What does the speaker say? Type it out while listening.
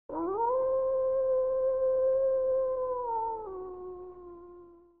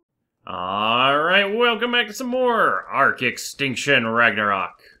welcome back to some more ARK Extinction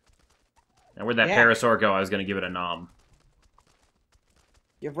Ragnarok. Now, where'd that Parasaur go? I was going to give it a nom.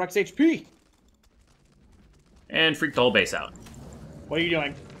 You have Rex HP. And freak the whole base out. What are you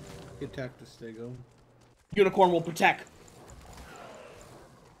doing? Attack the Stego. Unicorn will protect.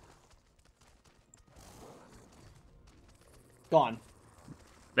 Gone.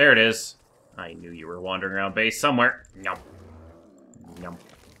 There it is. I knew you were wandering around base somewhere. Yum. Yum.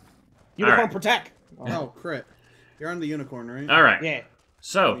 Unicorn right. protect. Oh, crit. You're on the unicorn, right? Alright. Yeah.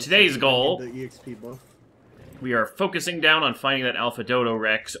 So, today's goal, The EXP buff. we are focusing down on finding that Alpha Dodo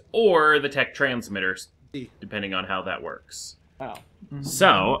Rex or the tech transmitters, depending on how that works. Oh.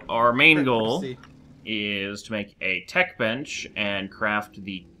 So, our main goal is to make a tech bench and craft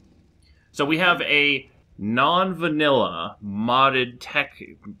the... So we have a non-vanilla modded tech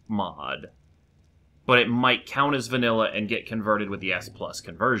mod, but it might count as vanilla and get converted with the S+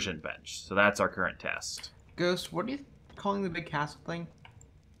 conversion bench. So that's our current test. Ghost, what are you calling the big castle thing?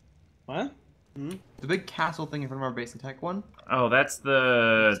 What? The big castle thing in front of our basic tech one? Oh, that's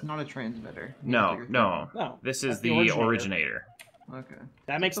the... It's not a transmitter. No. No. This is That's the originator. Okay.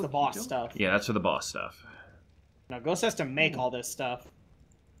 That makes the boss stuff. Yeah, that's for the boss stuff. No, Ghost has to make all this stuff.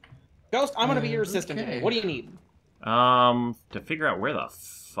 Ghost, I'm gonna be your assistant today. What do you need? To figure out where the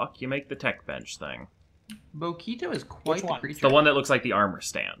fuck you make the tech bench thing. Boquito is quite the creature. It's the one that looks like the armor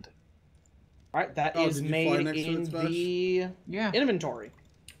stand. Alright, that is made in the inventory.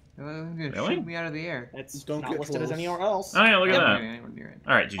 Really? Shoot me out of the air. It's Don't not get listed as close. anywhere else. Oh yeah, look at that. It.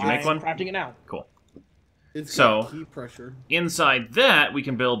 Alright, did you make one? I'm crafting it now. Cool. It's So, got key pressure. inside that, we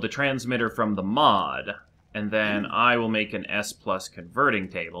can build the transmitter from the mod, and then I will make an S+ converting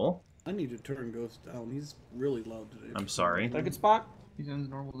table. I need to turn Ghost down. He's really loud today. I'm sorry. Is that a good spot? He sounds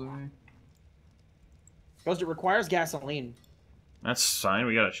normal to me. Ghost, it requires gasoline. That's fine,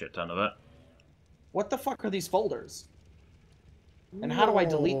 we got a shit ton of it. What the fuck are these folders? And how do I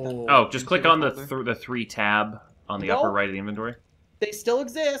delete them? Oh, just click on the 3 tab on the upper right of the inventory. They still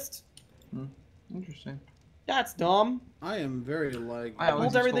exist. Interesting. That's dumb. I am very like. I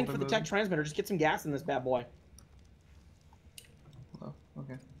hold everything for the tech transmitter. Just get some gas in this bad boy. Oh,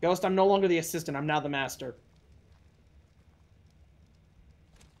 okay. Ghost, I'm no longer the assistant. I'm now the master.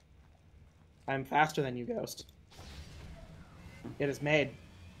 I'm faster than you, Ghost. It is made.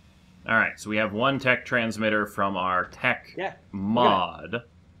 Alright, so we have one tech transmitter from our tech mod.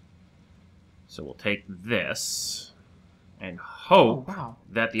 So we'll take this and hope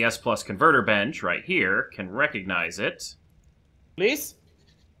that the S+ converter bench right here can recognize it. Please?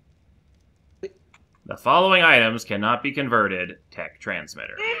 The following items cannot be converted. Tech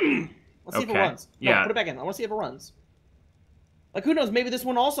transmitter. Let's see if it runs. No, put it back in. I want to see if it runs. Like, who knows? Maybe this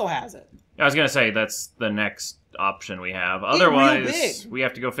one also has it. I was going to say, that's the next option we have. Otherwise, we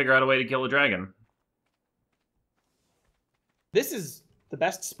have to go figure out a way to kill a dragon. This is the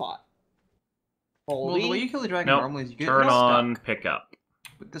best spot. Well, the way you kill the dragon normally is you get turn on stuck. pickup.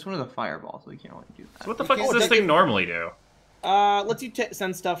 But this one is a fireball, so you can't really do that. So what the fuck does this thing normally do? Lets you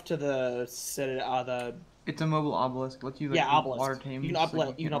send stuff to the It's a mobile obelisk. It lets you like obelisk. water tame. You can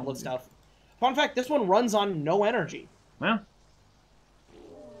upload stuff. Fun fact: this one runs on no energy. Well,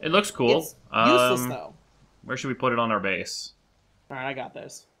 it looks cool. It's useless though. Where should we put it on our base? All right, I got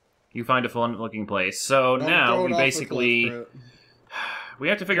this. You find a fun-looking place. So now we basically we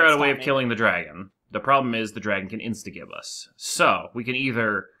have to figure out a way of killing the dragon. The problem is the dragon can insta-give us. So we can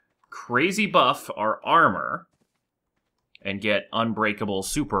either crazy buff our armor and get unbreakable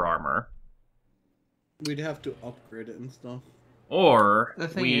super armor. We'd have to upgrade it and stuff. Or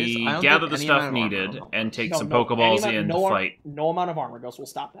we gather the stuff needed and take some Pokeballs in to fight. No amount of armor, Ghost. We'll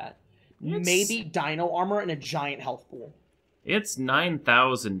stop that. Maybe Dino armor and a giant health pool. It's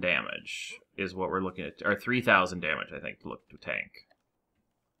 9,000 damage is what we're looking at. Or 3,000 damage, I think, to look to tank.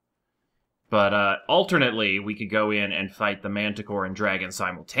 But alternately, we could go in and fight the Manticore and Dragon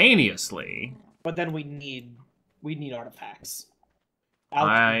simultaneously. But then we need artifacts.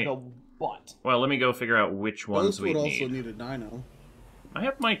 Out the butt. Well, let me go figure out which ones we need. Those would also need a dino. I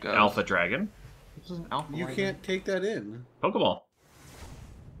have my Alpha Dragon. This is an alpha. You can't take that in. Pokeball.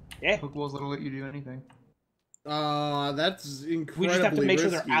 Yeah. Pokeballs that'll let you do anything. That's incredibly We just have to make sure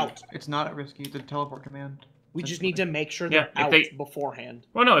they're out. It's not risky. It's a teleport command. We just need to make sure they're out beforehand.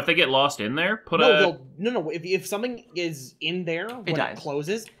 Well, no, if they get lost in there, No. If something is in there when it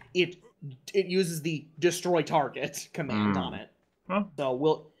closes, it uses the destroy target command on it. Huh?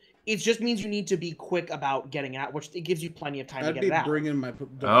 So it just means you need to be quick about getting out, which it gives you plenty of time to get it out. I'd be bringing my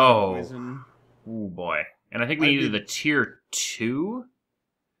poison. Oh boy! And I think we needed the tier 2.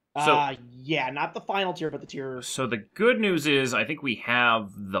 So, yeah, not the final tier, but the tier... So the good news is, I think we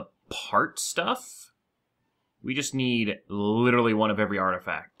have the part stuff. We just need literally one of every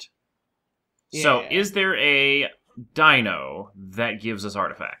artifact. Yeah. So, is there a dino that gives us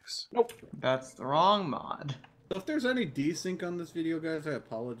artifacts? Nope. That's the wrong mod. So if there's any desync on this video, guys, I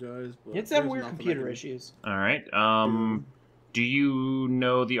apologize. But it's that weird computer issues. Alright, do you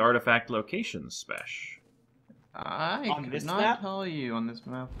know the artifact locations, Spesh? I could not tell you on this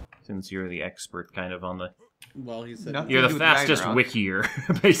map. Since you're the expert kind of on the... Well, he said... You're the fastest wikier,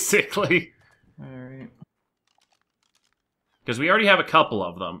 basically. Alright. Because we already have a couple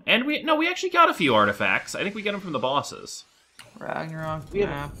of them. And we actually got a few artifacts. I think we get them from the bosses. Ragnarok we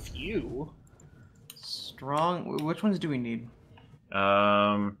have a few. Strong. Which ones do we need?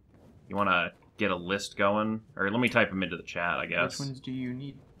 You want to get a list going? Or let me type them into the chat, I guess. Which ones do you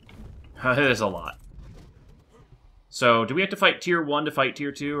need? There's a lot. So, do we have to fight Tier 1 to fight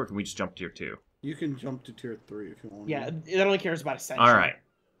Tier 2, or can we just jump Tier 2? You can jump to Tier 3 if you want. Yeah, it only cares about Ascension. Alright.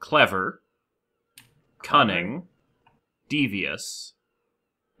 Clever. Cunning. Devious.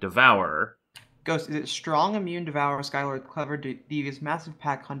 Devour. Ghost, is it Strong, Immune, Devour, Skylord, Clever, Devious, Massive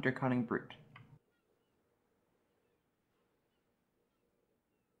Pack, Hunter, Cunning, Brute?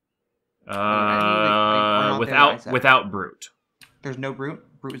 Without Brute. There's no Brute?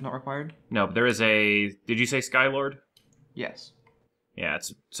 Brute is not required? No, but there is a... Did you say Skylord? Yes. Yeah,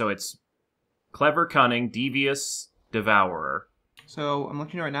 it's Clever, Cunning, Devious, Devourer. So, I'm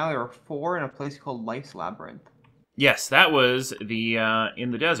looking right now, there are 4 in a place called Life's Labyrinth. Yes, that was the,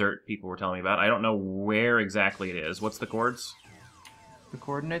 in the desert people were telling me about. I don't know where exactly it is. What's the chords? The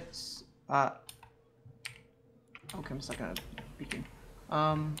coordinates, okay, I'm stuck on a beacon.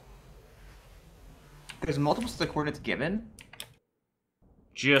 There's multiple sets of coordinates given.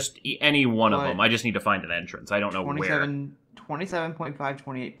 Just any one of them. I just need to find an entrance. I don't know 27, where. 27.5,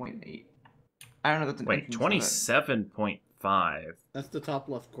 28.8. I don't know if that's an Wait, 27.5. That's the top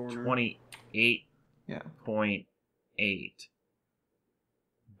left corner. 28. Yeah. 0.8.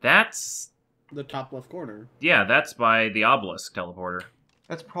 That's... the top left corner. Yeah, that's by the obelisk teleporter.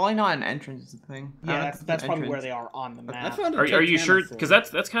 That's probably not an entrance, is the thing. Yeah, that's probably where they are on the map. Are you sure? Because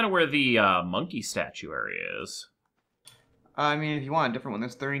that's kind of where the monkey statue area is. I mean, if you want a different one,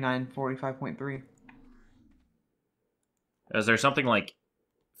 there's 3945.3. Is there something like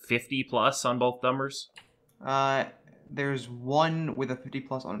 50 plus on both numbers? There's one with a 50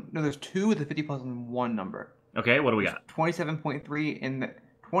 plus on... No, there's 2 with a 50 plus on one number. Okay, what do we got? 27.3 in the...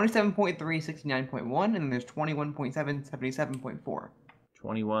 27.3, 69.1, and then there's 21.7, 77.4.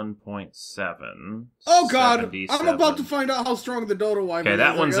 21.7. Oh god! 77. I'm about to find out how strong the Dodo Wyvern is. Okay,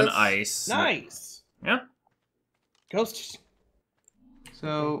 that one's an ice. Nice! Yeah. Ghost.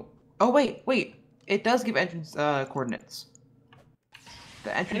 So... Oh, wait. It does give entrance coordinates.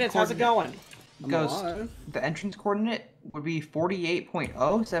 The entrance how's it going? Ghost. The entrance coordinate would be 48.0,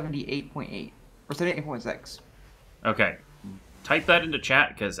 78.8. Or 78.6. Okay. Type that into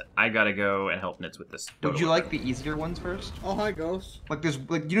chat, because I gotta go and help Nitz with this. Would you like the easier ones first? Oh, hi, Ghost. Like, there's,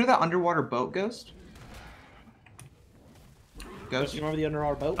 you know that underwater boat, Ghost? Ghost, you remember the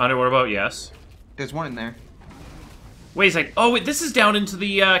underwater boat? Underwater boat, yes. There's one in there. Wait a second. Oh, wait, this is down into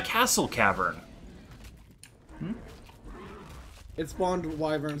the castle cavern. Hmm? It spawned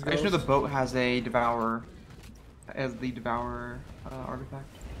wyverns. I just know the boat has a devourer, as the devourer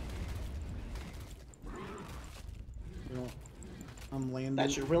artifact. I'm landing.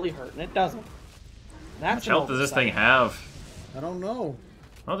 That should really hurt, and it doesn't. How much health does this thing have? I don't know.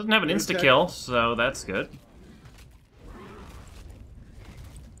 Well, it doesn't have an insta-kill, so that's good.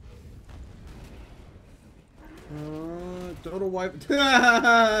 Total wipe.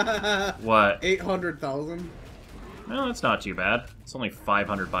 What? 800,000. Well, that's not too bad. It's only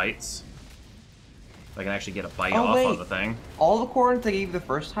 500 bites. If I can actually get a bite off on the thing. All the coordinates I gave you the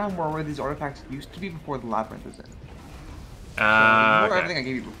first time were where these artifacts used to be before the labyrinth was in. Okay. Everything I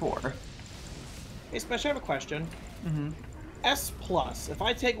gave you before. Hey, Special, I have a question. Mm-hmm. S+, if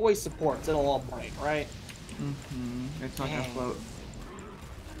I take away supports, it'll all break, right? Mm-hmm. It's not gonna float.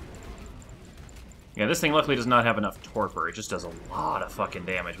 Yeah, this thing luckily does not have enough torpor. It just does a lot of fucking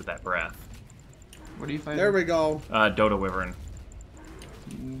damage with that breath. What are you fighting? There we go. Dodo Wyvern.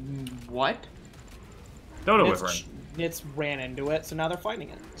 What? Dodo Wyvern. It's ran into it, so now they're fighting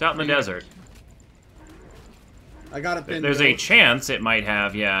it. It's out in the desert. I got it pinned. There's a chance it might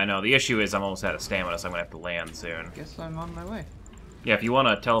have, yeah, I know. The issue is I'm almost out of stamina, so I'm going to have to land soon. Guess I'm on my way. Yeah, if you want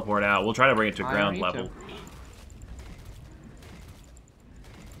to teleport out, we'll try to bring it to ground level.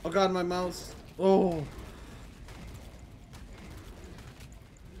 Oh god, my mouse. Oh.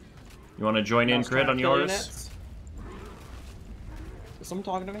 You want to join in, Crit, on yours? Is someone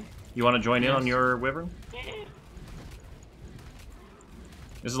talking to me? You want to join in on your Wyvern?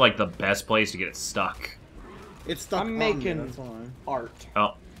 This is like the best place to get it stuck. It's stuck I'm on making me, that's why. art.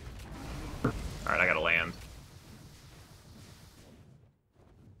 Oh. Alright, I gotta land.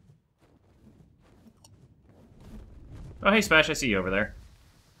 Oh, hey, Smash, I see you over there.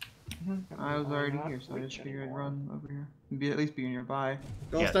 I was already here, so I just figured I'd run over here. At least be nearby.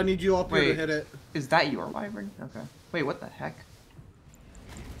 Ghost, I need you up here to hit it. Is that your wyvern? Okay. Wait, what the heck?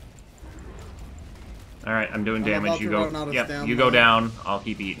 Alright, I'm doing damage. You go. Yep, you go down. I'll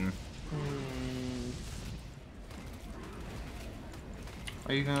keep eating.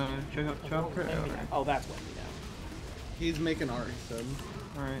 Are you gonna check up? Oh, that's what we know. He's making art, he said.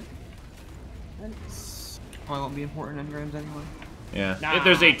 Alright. Probably won't be important in engrams anyway. Yeah. If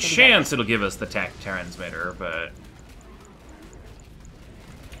there's a chance it'll give us the tech transmitter, but...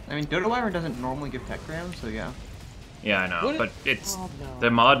 I mean, Dodo Wyvern doesn't normally give tech grams, so yeah. Yeah, I know, but it's...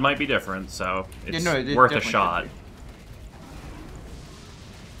 The mod might be different, so it's worth a shot.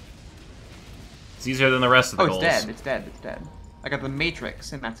 It's easier than the rest of the goals. It's dead. I got the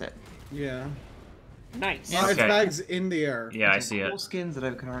Matrix, and that's it. Yeah. Nice. Yeah, its bag's in the air. Yeah, I see it. Cool skins that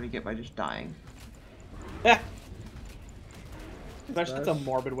I could already get by just dying. That's a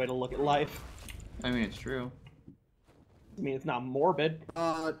morbid way to look at life. I mean, it's true. I mean, it's not morbid.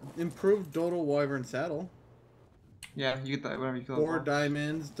 Improved Dodo Wyvern saddle. Yeah, you get that whenever you kill 4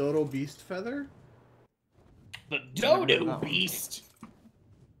 diamonds, Dodo Beast Feather. The Dodo Beast!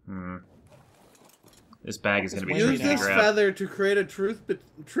 This bag is going to be Use tricky to this grab. feather to create a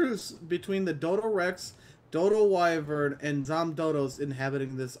truce between the Dodo Rex, Dodo Wyvern, and Zomdodos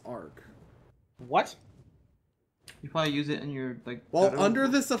inhabiting this ark. What? You probably use it in your, like... While under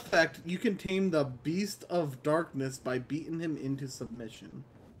this effect, you can tame the Beast of Darkness by beating him into submission.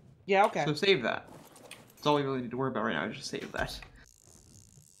 Yeah, okay. So save that. That's all we really need to worry about right now, is just save that.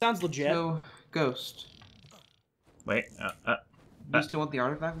 Sounds legit. So, Ghost. Wait, Do you still want the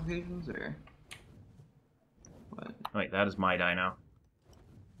artifact locations, or...? What? Wait, that is my dino.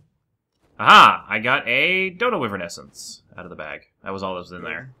 Aha! I got a Dodo Wyvern Essence out of the bag. That was all that was in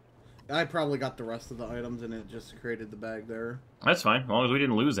there. I probably got the rest of the items and it just created the bag there. That's fine, as long as we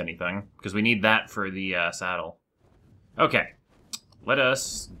didn't lose anything. Because we need that for the saddle. Okay. Let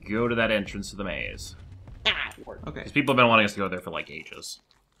us go to that entrance to the maze. Okay. Because people have been wanting us to go there for like ages.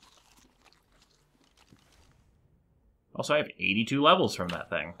 Also, I have 82 levels from that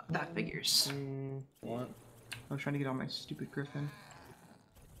thing. That figures. What? I was trying to get on my stupid griffin.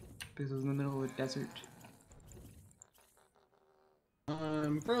 Because it was in the middle of a desert.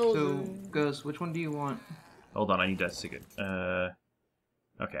 I'm frozen. So, Ghost, which one do you want? Hold on, I need to see it.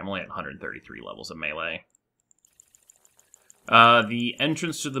 Okay, I'm only at 133 levels of melee. The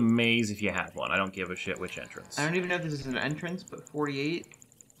entrance to the maze, if you have one. I don't give a shit which entrance. I don't even know if this is an entrance, but 48,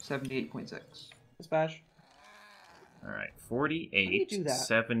 78.6. Dispatch. Alright, 48,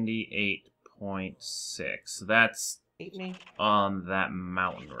 78.6. That's on that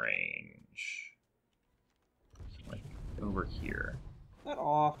mountain range. Like, over here. That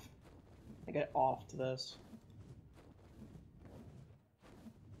off. I get off to this.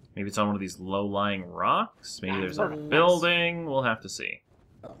 Maybe it's on one of these low-lying rocks? Maybe there's a building? We'll have to see.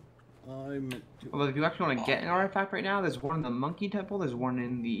 Well, if you actually want to get an artifact right now, there's one in the Monkey Temple, there's one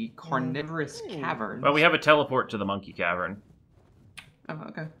in the Carnivorous Cavern. Well, we have a teleport to the Monkey Cavern. Oh,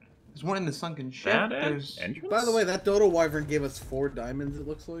 okay. There's one in the Sunken Ship. Entrance? By the way, that Dodo Wyvern gave us 4 diamonds, it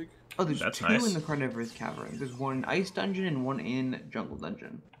looks like. Oh, there's 2 in the Carnivorous Cavern. There's one in Ice Dungeon and one in Jungle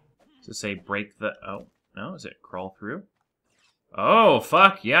Dungeon. Does it say break the... Oh, no, is it crawl through? Oh,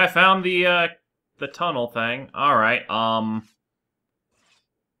 fuck. Yeah, I found the tunnel thing. Alright, Oh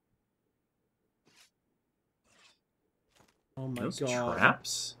my god.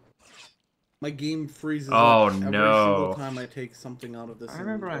 Traps? My game freezes up every single time I take something out of this. I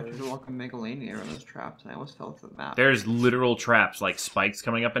remember I tried to walk a Megalania around those traps, and I almost fell to the map. There's literal traps, like spikes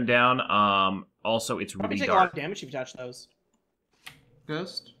coming up and down. Also, it's really take dark. a lot of damage if you touch those.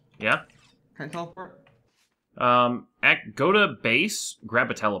 Ghost? Yeah? Can I teleport? Go to base,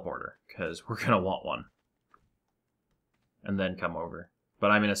 grab a teleporter, because we're gonna want one. And then come over. But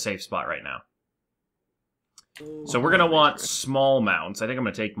I'm in a safe spot right now. So we're gonna want small mounts. I think I'm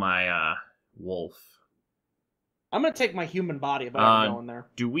gonna take my, wolf. I'm gonna take my human body, but I'm going there.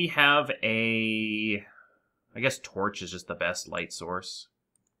 Do we have a... I guess torch is just the best light source.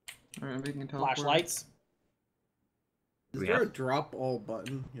 Alright, we can teleport. Flashlights. Is there a drop all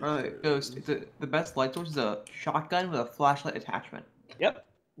button? Yes, Alright, Ghost, the best light source is a shotgun with a flashlight attachment. Yep.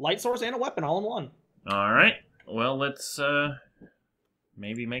 Light source and a weapon all in one. Alright. Well, let's,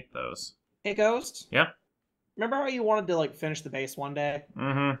 maybe make those. Hey, Ghost? Yeah? Remember how you wanted to, like, finish the base one day?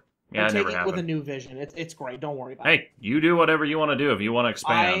 Mm-hmm. Yeah, take never it happened. with a new vision. It's great. Don't worry about it. Hey, you do whatever you want to do if you want to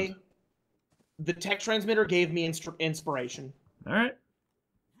expand. The tech transmitter gave me inspiration. All right.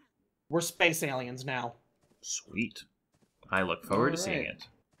 We're space aliens now. Sweet. I look forward to seeing it.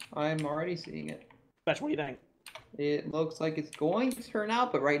 I'm already seeing it. Special, what do you think? It looks like it's going to turn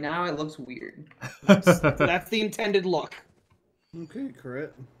out, but right now it looks weird. That's the intended look. Okay,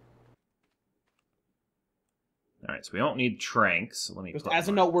 correct. All right, so we don't need tranks. Let me. Just as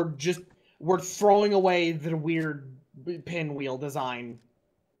a note, we're throwing away the weird pinwheel design,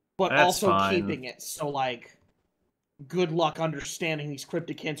 but That's also fine. keeping it. So like, good luck understanding these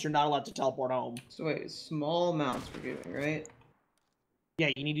cryptic hints. You're not allowed to teleport home. So wait, small amounts we're doing, right? Yeah,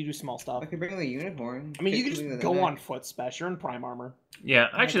 you need to do small stuff. I could bring the unicorn. I mean, you can just go on foot, Special. You're in prime armor. Yeah,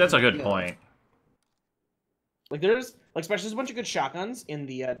 actually, that's a good point. Like there's especially there's a bunch of good shotguns in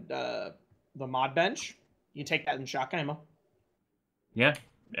the mod bench. You can take that in shotgun ammo. Yeah,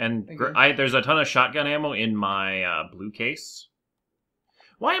 and there's a ton of shotgun ammo in my blue case.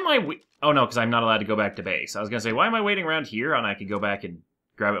 Why am I? Oh no, because I'm not allowed to go back to base. I was gonna say, why am I waiting around here? And I could go back and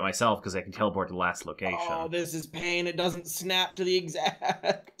grab it myself because I can teleport to the last location. Oh, this is pain. It doesn't snap to the exact.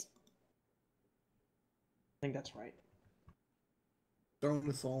 I think that's right. Throwing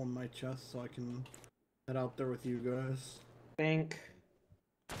this all in my chest so I can head out there with you guys. I think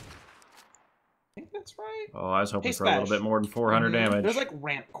that's right. Oh, I was hoping for a little bit more than 400 damage. There's like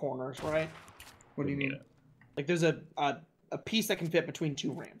ramp corners, right? What do you mean? Like there's a piece that can fit between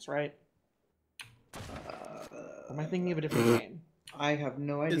two ramps, right? Am I thinking of a different game? I have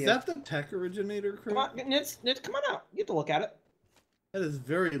no idea. Is that the tech originator? Come on, Nitz, come on out. You get to look at it. That is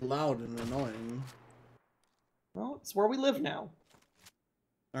very loud and annoying. Well, it's where we live now.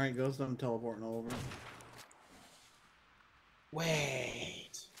 Alright, Ghost, I'm teleporting over.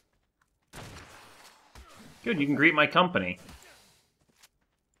 Wait. Good, you can greet my company.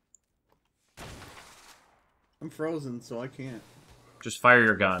 I'm frozen, so I can't. Just fire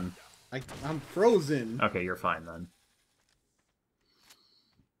your gun. I'm frozen. Okay, you're fine then.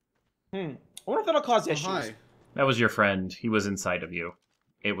 I wonder if that'll cause issues. Hi. That was your friend. He was inside of you.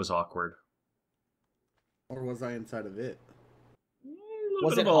 It was awkward. Or was I inside of it?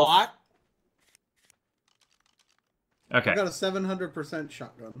 Was it hot? Okay. I got a 700%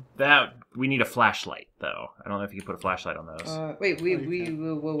 shotgun. We need a flashlight, though. I don't know if you can put a flashlight on those. Wait,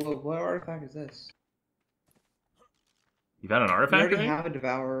 what artifact is this? You've had an artifact? We already have a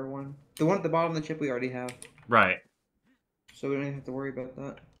Devourer one. The one at the bottom of the chip we already have. Right. So we don't even have to worry about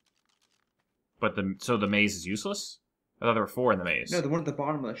that. But so the maze is useless? I thought there were 4 in the maze. No, the one at the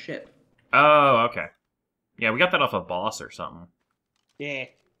bottom of the ship. Oh, okay. Yeah, we got that off a boss or something. Yeah.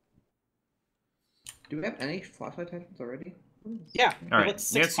 Do we have any flashlight titans already? Yeah. All right,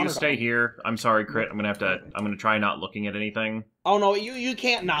 Nance, you stay here. I'm sorry, Crit. I'm gonna try not looking at anything. Oh no, you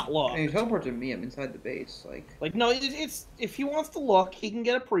can't not look. And you teleport to me. I'm inside the base. Like no, it's if he wants to look, he can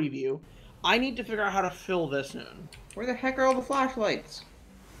get a preview. I need to figure out how to fill this in. Where the heck are all the flashlights?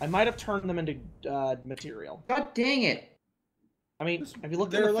 I might have turned them into material. God dang it! I mean, have you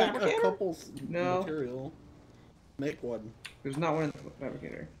looked at the fabricator? Like a couple material. Make one. There's not one in the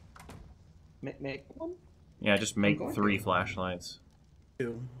fabricator. Make one? Yeah, just make 3 flashlights.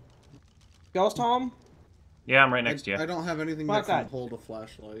 2. Ghost Home? Yeah, I'm right next to you. I don't have anything that can hold a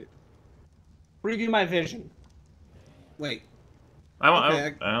flashlight. Preview my vision. Wait.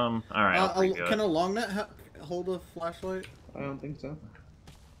 Alright, I'll preview can a long net hold a flashlight? I don't think so.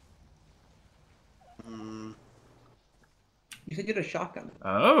 You said you had a shotgun.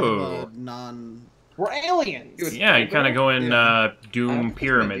 Oh. We're aliens. Yeah, you kind of go in Doom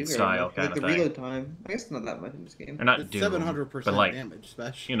Pyramid style kind of the thing. reload time. I guess not that much in this game. Or not it's Doom, 700% but like, damage,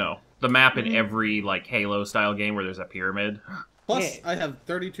 special. you know, the map in every like Halo style game where there's a pyramid. Plus, I have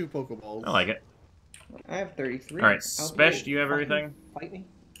 32 Pokeballs. I like it. I have 33. All right, Spesh, do you have everything? Fight me.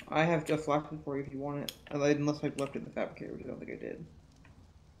 I have a flashlight for you if you want it. Unless I left it in the fabricator, which I don't think I did.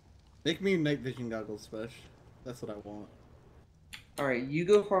 Make me night vision goggles, Spesh. That's what I want. Alright, you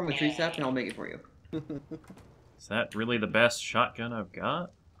go farm a tree sap and I'll make it for you. Is that really the best shotgun I've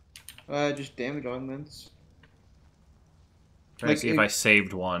got? Just damage augments. Trying to see if I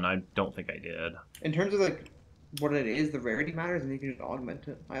saved one. I don't think I did. In terms of like what it is, the rarity matters, and you can just augment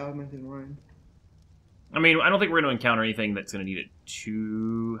it. I augmented mine. I mean, I don't think we're going to encounter anything that's going to need it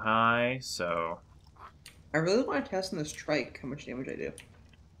too high, so... I really want to test in this trike how much damage I do.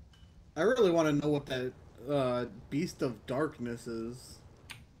 I really want to know what that Beast of Darkness is.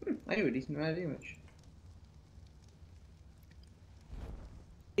 I do a decent amount of damage.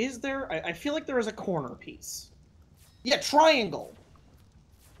 Is there... I feel like there is a corner piece. Yeah, triangle.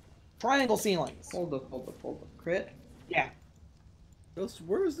 Triangle ceilings. Hold up. Crit? Yeah.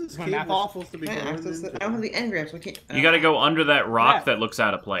 Where is this cable supposed to be going I don't have the engram, so I can't... You gotta go under that rock that looks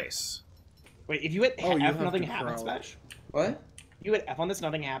out of place. Wait, if you hit F, nothing happens, Bash? What? You hit F on this,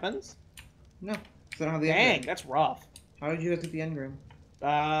 nothing happens? No. I don't have the Dang, that's rough. How did you guys get the engram?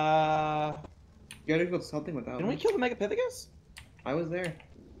 You gotta go something without Didn't we kill the Megapithecus? I was there.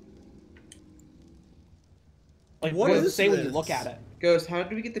 Like, what does it say when you look at it? Ghost, how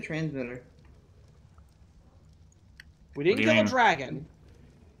did we get the transmitter? We didn't kill a dragon.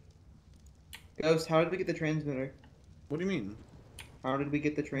 Ghost, how did we get the transmitter? What do you mean? How did we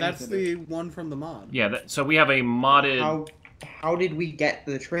get the transmitter? That's the one from the mod. Yeah, so we have a modded... How did we get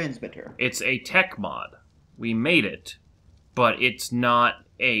the transmitter? It's a tech mod. We made it, but it's not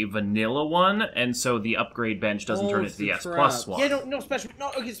a vanilla one, and so the upgrade bench doesn't turn into the S Plus one. Yeah, special.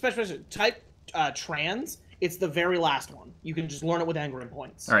 Type trans. It's the very last one. You can just learn it with engram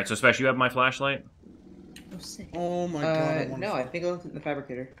points. All right, so Special, you have my flashlight? Oh, sick. Oh my god. No, I think I looked at the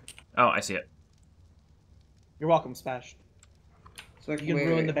fabricator. Oh, I see it. You're welcome, Spesh. So you can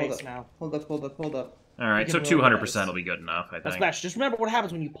ruin the base now. Hold up. All right, so 200% will be good enough, I think. Spesh, just remember what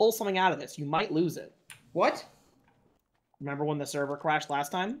happens when you pull something out of this. You might lose it. What? Remember when the server crashed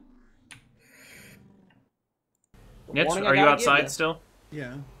last time? Nitz, are you outside still?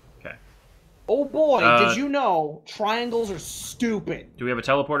 Yeah. Okay. Oh boy, did you know triangles are stupid? Do we have a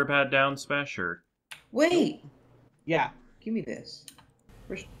teleporter pad down, Spesh, or? Wait! Yeah. Give me this.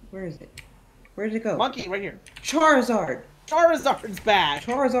 Where is it? Where did it go? Monkey, right here. Charizard! Charizard's back!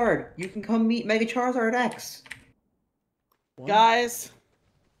 Charizard! You can come meet Mega Charizard X! What? Guys,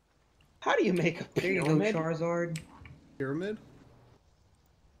 how do you make a pyramid? There you go, Charizard. Pyramid?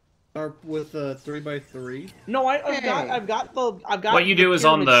 Start with a 3x3. No, I've got. What you do is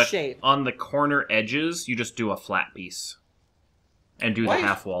on the corner edges, you just do a flat piece, and do the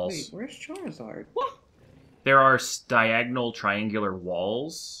half walls. Wait, where's Charizard? What? There are diagonal triangular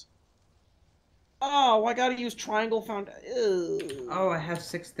walls. Oh, I gotta use triangle found. Ew. Oh, I have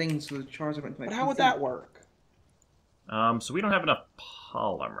 6 things, so the Charizard went to my. But how would that work? So we don't have enough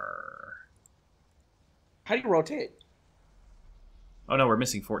polymer. How do you rotate? Oh no, we're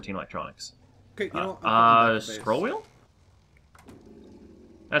missing 14 electronics. Okay, you know, scroll wheel?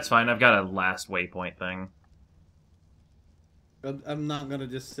 That's fine, I've got a last waypoint thing. I'm not gonna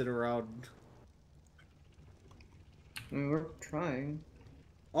just sit around. I mean, we're trying.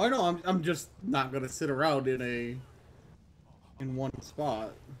 Oh, I know, I'm just not gonna sit around in one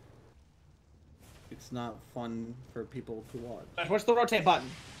spot. It's not fun for people to watch. What's the rotate button?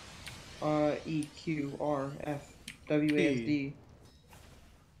 E, Q, R, F, W, A, S, D.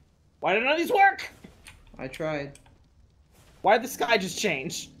 Why did none of these work? I tried. Why did the sky just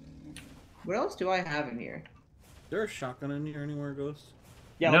change? What else do I have in here? Is there a shotgun in here anywhere, Ghost?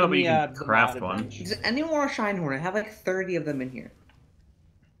 Yeah, no, but you can craft one. Does anyone want a Shinehorn? I have like 30 of them in here.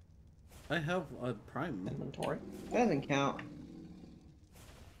 I have a prime inventory. That doesn't count.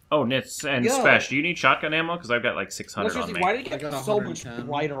 Oh, Nitz and Spesh, do you need shotgun ammo? Because I've got like 600 on me. Why did it get so much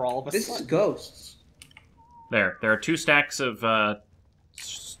brighter all of a sudden? This is Ghosts. There are 2 stacks of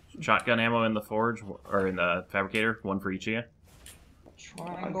shotgun ammo in the forge, or in the fabricator, 1 for each of you.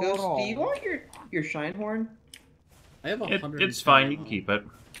 Ghost, do you want your Shinehorn? I have 100. It's fine, you can keep it.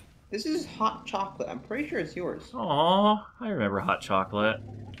 This is hot chocolate. I'm pretty sure it's yours. Aww, I remember hot chocolate.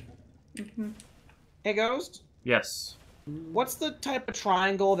 Hey, Ghost? Yes. What's the type of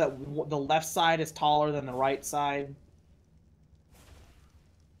triangle that the left side is taller than the right side?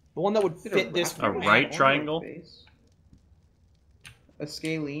 The one that would fit this... A right triangle? A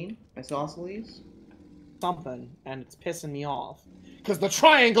scalene? Isosceles? Something, and it's pissing me off. Because the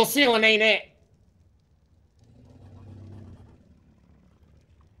triangle ceiling ain't it!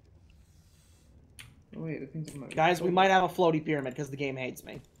 Oh, wait, the thing's in my... Guys, we might have a floaty pyramid because the game hates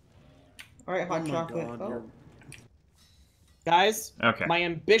me. Alright, hot chocolate. God, Guys, okay. My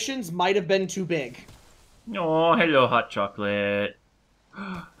ambitions might have been too big. Oh, hello, hot chocolate.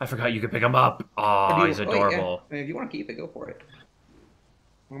 I forgot you could pick him up. Oh, he's adorable. Yeah. I mean, if you want to keep it, go for it.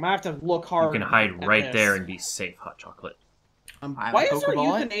 We might have to look hard. You can hide right there and be safe, hot chocolate. Why is there a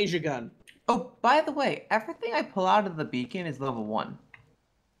euthanasia gun? Oh, by the way, everything I pull out of the beacon is level 1.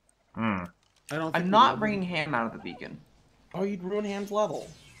 I'm not bringing Ham out of the beacon. Oh, you'd ruin Ham's level.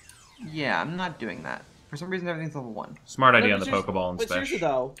 Yeah, I'm not doing that. For some reason, everything's level 1. Smart idea on the Pokeball and But seriously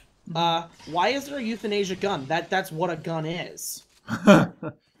though, why is there a euthanasia gun? That's what a gun is.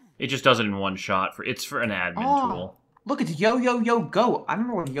 It just does it in one shot. It's for an admin tool. Look, it's Yo Yo Yo Go. I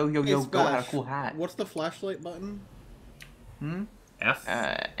remember when Yo Yo Yo Go had a cool hat. What's the flashlight button? F?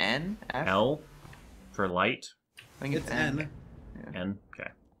 N? F? L? For light? I think it's N. Yeah. N? Okay.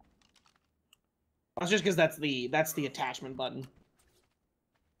 That's just because that's the attachment button.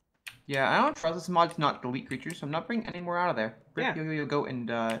 Yeah, I don't trust this mod to not delete creatures, so I'm not bringing any more out of there. Yeah. Yo-yo goat and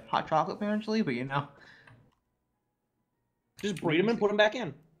hot chocolate eventually, but you know. Just breed them and put them back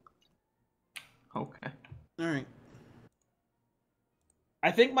in. Okay. Alright.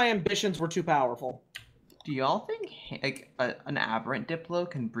 I think my ambitions were too powerful. Do y'all think like an aberrant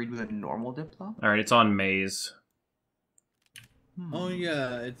Diplo can breed with a normal Diplo? Alright, it's on Maze. Oh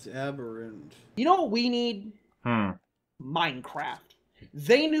yeah, it's aberrant. You know what we need? Minecraft.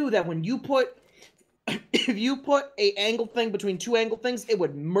 They knew that when you put, if you put a angled thing between two angled things, it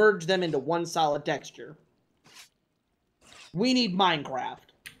would merge them into one solid texture. We need Minecraft.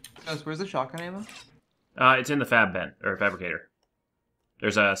 Guys, where's the shotgun ammo? It's in the fabricator.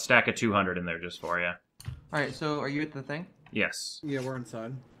 There's a stack of 200 in there just for you. Alright, so are you at the thing? Yes. Yeah, we're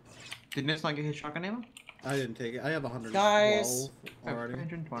inside. Did Nitz not get his shotgun ammo? I didn't take it. I have 112 Guys. already.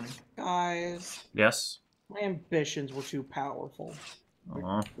 120. Guys. Yes? My ambitions were too powerful.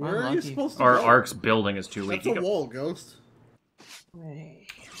 Where are you supposed to Our go? ARK's building is too weak. That's a wall, Ghost.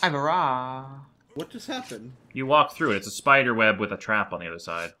 I'm a raw. What just happened? You walk through it. It's a spider web with a trap on the other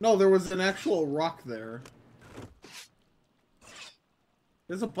side. No, there was an actual rock there.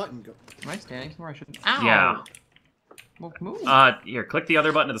 There's a button. Am I standing somewhere I shouldn't? Ow! Yeah. Well, move. Here, click the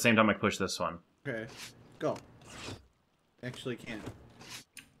other button at the same time I push this one. Okay, go. Actually can't.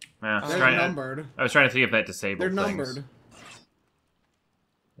 They're numbered. I was trying to see if that disabled They're things. numbered.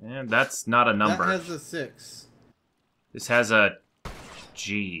 And that's not a number. That has a 6. This has a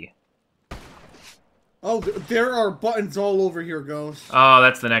G. Oh, there are buttons all over here, Ghost. Oh,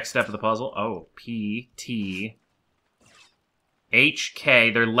 that's the next step of the puzzle. Oh, P, T, H,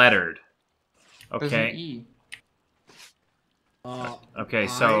 K. They're lettered. There's an Okay. E. Okay,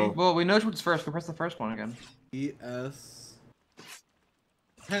 so... Well, we know what's first. Go press the first one again. E, S...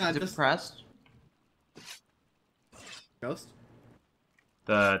 Hang on, Is it just... pressed? Ghost?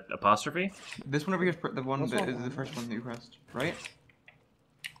 The apostrophe? This one over here is the one that is the first one that you pressed, right?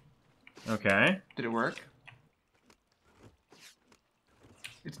 Okay. Did it work?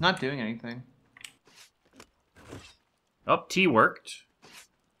 It's not doing anything. Oh, T worked.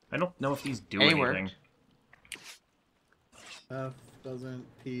 I don't know if these do A anything. worked. F doesn't,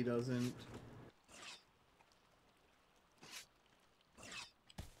 P doesn't.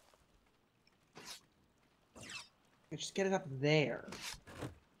 Just get it up there.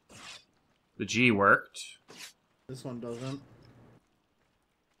 The G worked. This one doesn't.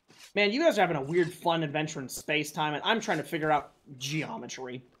 Man, you guys are having a weird, fun adventure in space-time, and I'm trying to figure out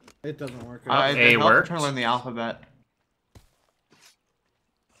geometry. It doesn't work. A worked. Trying to learn the alphabet.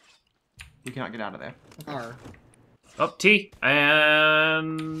 We cannot get out of there. Okay. R. Oh, T.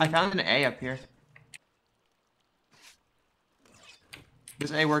 And... I found an A up here.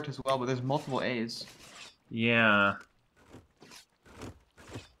 This A worked as well, but there's multiple A's. Yeah.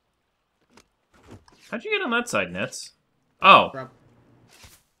 How'd you get on that side, Nitz? Oh. Crap.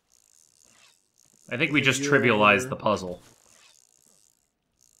 I think we just trivialized the puzzle.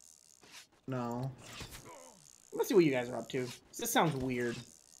 No. Let's see what you guys are up to. This sounds weird.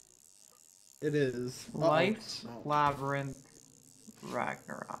 It is. Light Labyrinth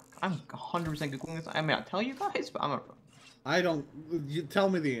Ragnarok. I'm 100% googling this. I may not tell you guys, but I'm a... I don't... You tell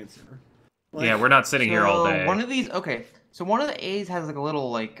me the answer. Like, Yeah, we're not sitting here all day. One of these... Okay, so one of the A's has like a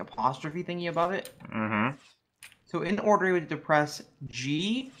little like apostrophe thingy above it. Mm-hmm. So in order, you would have to press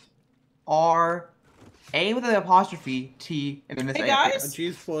G, R, A with an apostrophe, T, and then this Hey, A. guys?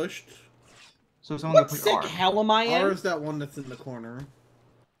 G's pushed. So someone What would push sick R. hell am I in? R is that one that's in the corner.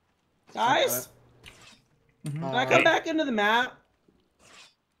 Guys? Mm-hmm. Can I come back into the map?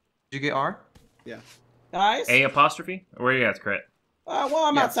 Did you get R? Yeah. Guys? A apostrophe? Where are you at, Crit? Well,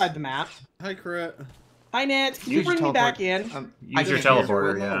 I'm Yes. outside the map. Hi, Crit. Hi, Nat. Can you Use your bring me back teleport. in? Use your didn't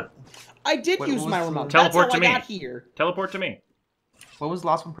teleporter, use your yeah. remote. I did What use was my the- remote. Teleport That's to how I me. got here. Teleport to me. What was the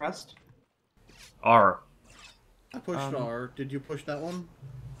last one pressed? R. I pushed R. Did you push that one?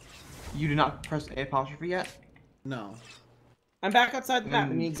 You did not press A apostrophe yet? No. I'm back outside the map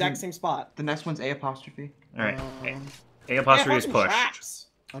in the exact Hmm. same spot. The next one's A apostrophe. Alright. Um, A apostrophe is fucking pushed. tracks.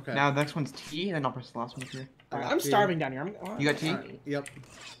 Okay. Now the next one's T, and then I'll press the last one here. Alright, got I'm T. starving down here. You got T? Alright, Yep.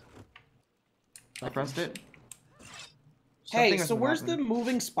 I pressed it. Hey, Something so has where's the happened.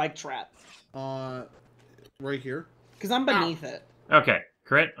 moving spike trap? Right here. Because I'm beneath it. Okay.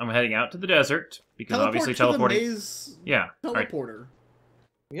 Crit, I'm heading out to the desert. Because obviously to the teleporting... maze Yeah. Alright. teleporter.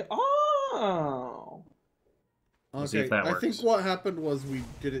 Yeah. Oh. We'll see Okay, if that I works. think what happened was we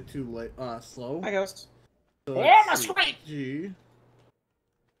did it too late. Slow. Hi, Ghost. So Oh, let's my see. screen! G.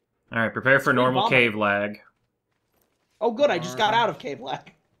 Alright, prepare for normal vomit. cave lag. Oh, good. I just got out of cave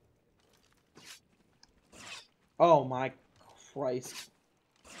lag. Oh, my Christ.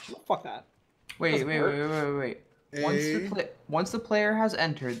 Fuck that. Wait. Once the player has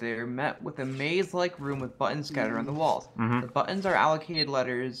entered, they are met with a maze-like room with buttons scattered around the walls. The buttons are allocated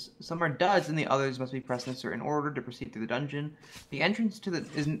letters. Some are duds, and the others must be pressed in a certain order to proceed through the dungeon. The entrance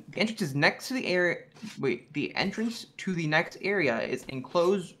is next to the area. Wait, the entrance to the next area is in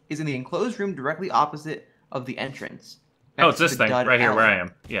the enclosed room directly opposite of the entrance. Oh, it's this thing right here where I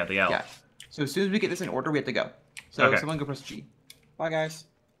am. Yeah, the L. Yeah. So as soon as we get this in order, we have to go. So someone go press G. Bye, guys.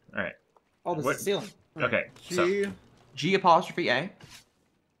 All right. Oh, this is the ceiling. Okay. G apostrophe A.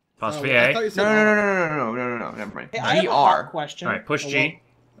 Apostrophe A. No. Never mind. Hey, I have a hard question. All right, push G.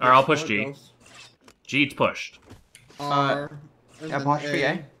 Or I'll push G. G's pushed. Apostrophe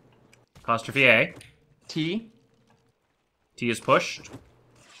A. Apostrophe A. T. T is pushed.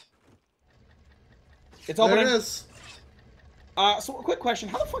 It's opening. There it is. So a quick question: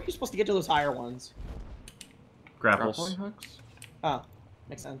 how the fuck are you supposed to get to those higher ones? Grapples. Grappling hooks. Oh,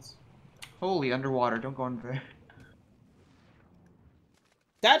 makes sense. Holy, underwater! Don't go under there.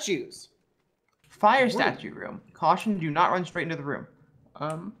 Statues. Fire statue room. Caution: do not run straight into the room.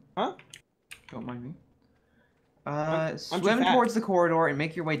 Huh? Don't mind me. Swim towards the corridor and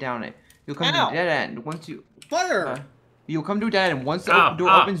make your way down it. You'll come to a dead end once you. Fire. You'll come to a dead end once the door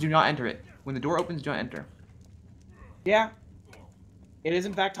opens. Do not enter it. When the door opens, do not enter. Yeah. It is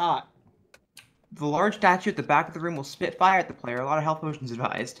in fact hot. The large statue at the back of the room will spit fire at the player. A lot of health potions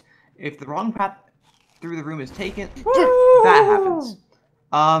advised. If the wrong path through the room is taken, that happens.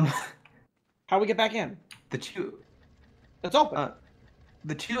 How do we get back in? It's open.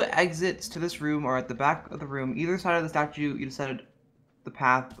 The two exits to this room are at the back of the room. Either side of the statue, you decided the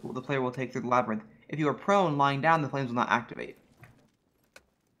path the player will take through the labyrinth. If you are prone, lying down, the flames will not activate.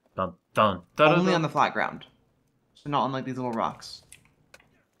 Dun, dun, dun, Only on the flat ground. So not on like these little rocks.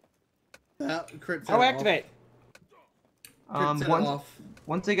 How do I activate?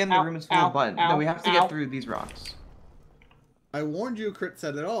 Once again, the room is full of buttons. No, we have to get through these rocks. I warned you, crit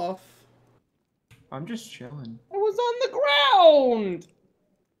set it off. I'm just chilling. I was on the ground!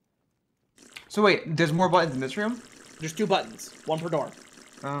 So wait, there's more buttons in this room? There's 2 buttons. 1 per door.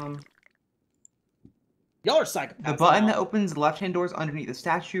 Y'all are psychopaths. The button that opens the left-hand door is underneath the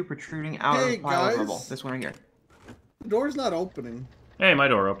statue, protruding out of the pile of rubble. This one right here. The door's not opening. Hey, my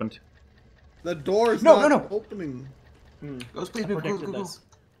door opened. The door's not opening. Ghost, please move. Go.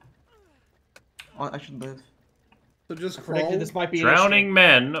 Oh, I should live. So just crawl. This might be Drowning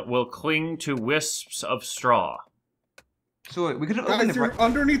men will cling to wisps of straw. So wait, we could have opened it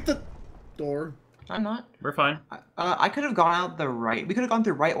underneath the door. I'm not. We're fine. I could have gone out the right. We could have gone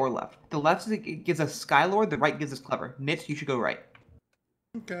through right or left. The left gives us Skylord. The right gives us Clever. Nits, you should go right.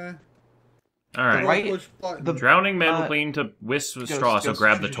 Okay. All right. The drowning men will cling to wisps of straw. So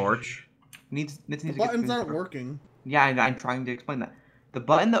grab the torch. Nits the buttons aren't working. Yeah, I'm trying to explain that. The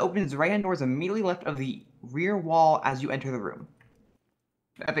button that opens the right-hand door is immediately left of the rear wall as you enter the room.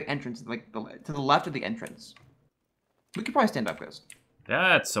 At the entrance, like to the left of the entrance. We could probably stand up, Ghost.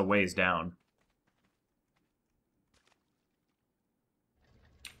 That's a ways down.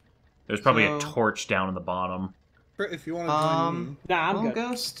 There's probably a torch down in the bottom. If you want to join me. Nah, I'm good.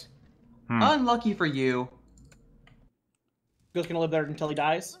 Ghost. Unlucky for you. Ghost gonna live there until he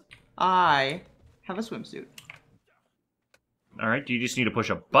dies? I have a swimsuit. Alright, do you just need to push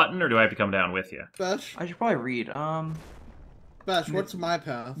a button, or do I have to come down with you? Bash? I should probably read. Bash, what's my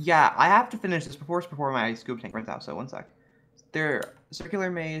path? Yeah, I have to finish this before my scuba tank runs out, so 1 sec. There, circular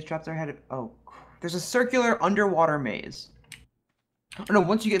maze, traps are headed... Oh, there's a circular underwater maze. Oh, no,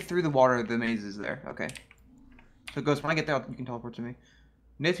 once you get through the water, the maze is there. Okay. So, Ghost, when I get there, you can teleport to me.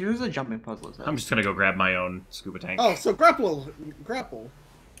 Nate, here's a jumping puzzle. I'm just gonna go grab my own scuba tank. Oh, so grapple.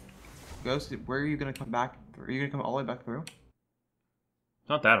 Ghost, where are you gonna come back? Are you gonna come all the way back through?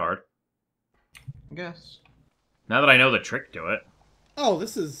 Not that hard. I guess. Now that I know the trick to it. Oh,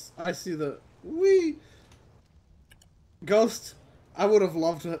 this is... I see the... Wee! Ghost, I would have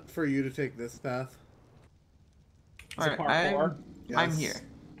loved for you to take this path. Alright, I'm here.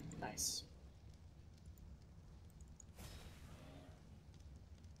 Nice.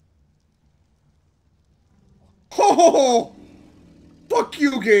 Ho! Fuck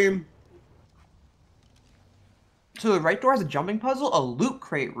you, game! So the right door has a jumping puzzle, a loot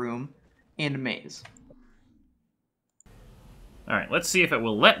crate room, and a maze. Alright, let's see if it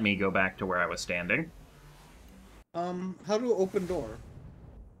will let me go back to where I was standing. How to open door?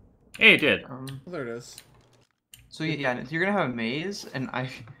 Hey, it did. There it is. So yeah, you're gonna have a maze, and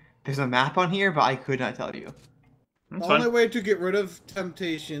there's a map on here, but I could not tell you. The only way to get rid of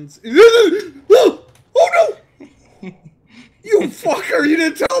temptations... Oh no! You fucker! You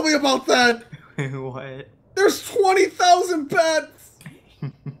didn't tell me about that! What? There's 20,000 pets!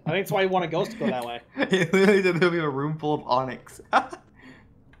 I think that's why you want a ghost to go that way. Literally, there'll be a room full of onyx.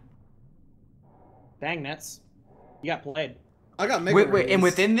 Dang, Nets. You got played. I got mega Wait, and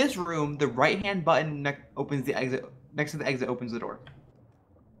within this room, the right-hand button opens the exit. Next to the exit opens the door.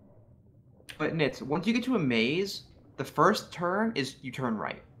 But Nits, once you get to a maze, the first turn is you turn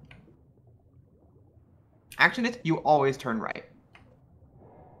right. Actually, Nits, you always turn right.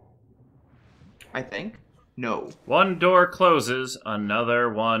 I think. No. One door closes,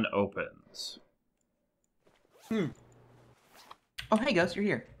 another one opens. Oh, hey, Ghost, you're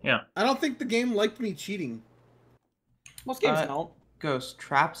here. Yeah. I don't think the game liked me cheating. Most games don't. Ghost,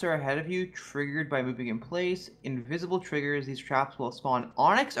 traps are ahead of you, triggered by moving in place. Invisible triggers, these traps will spawn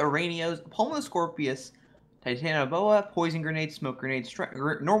Onyx, Aranios, Pulmonoscorpius, Titanoboa, Poison Grenades, Smoke Grenades,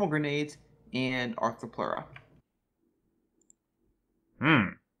 Normal Grenades, and Arthropleura.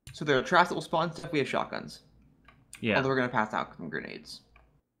 So there are traps that will spawn stuff. We have shotguns. Yeah. Although we're going to pass out some grenades.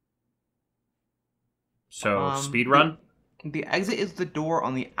 So, speed run? The exit is the door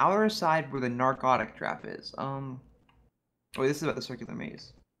on the outer side where the narcotic trap is. Oh, this is about the circular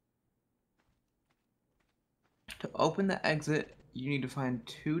maze. To open the exit, you need to find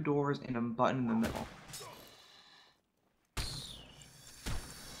 2 doors and a button in the middle.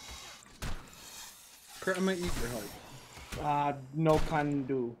 Kurt, I might need your help. No can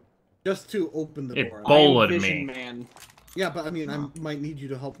do. Just to open the door. It bullied me. Man. Yeah, but I mean, I might need you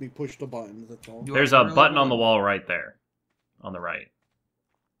to help me push the buttons, that's all. There's a button on the wall right there. On the right.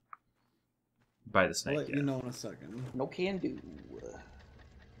 By the snake, I'll let you know in a second. No can do.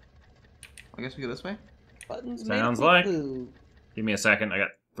 I guess we go this way? Buttons Sounds like. Give me a second. I got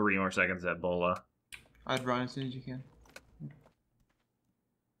 3 more seconds at Ebola. I'd run as soon as you can.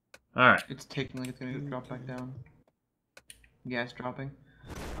 Alright. It's taking like it's gonna drop back down. Gas dropping.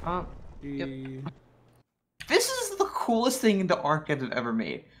 Yep. This is the coolest thing the ARK devs have ever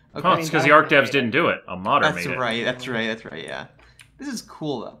made. Okay. Oh, it's because the ARK devs didn't do it. A modder made it. That's right, yeah. This is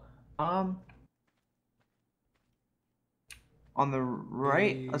cool though. On the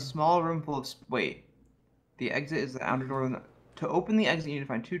right, a small room full of... Wait. The exit is the outer door. To open the exit, you need to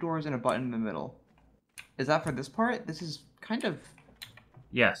find 2 doors and a button in the middle. Is that for this part? This is kind of...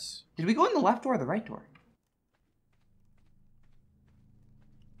 Yes. Did we go in the left door or the right door?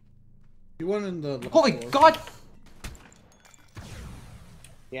 You went in the... Holy God!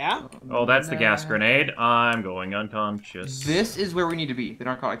 Yeah? Oh, that's the gas grenade. I'm going unconscious. This is where we need to be. The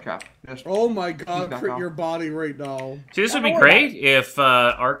narcotic trap. Just oh my God, crit your body right now. See, this would be great if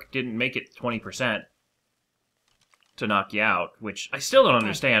ARK didn't make it 20% to knock you out, which I still don't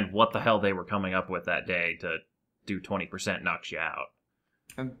understand what the hell they were coming up with that day to do 20% knocks you out.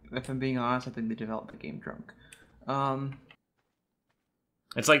 If I'm being honest, I think they developed the game drunk.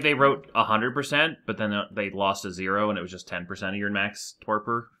 It's like they wrote 100%, but then they lost a 0, and it was just 10% of your max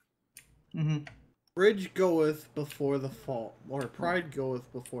torpor. Bridge goeth before the fall, or pride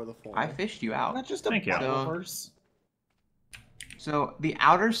goeth before the fall. I fished you out. Not just a horse. So the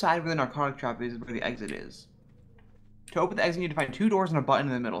outer side where the narcotic trap is where the exit is. To open the exit, you need to find 2 doors and a button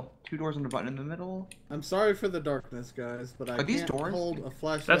in the middle. 2 doors and a button in the middle. I'm sorry for the darkness, guys, but I can't hold a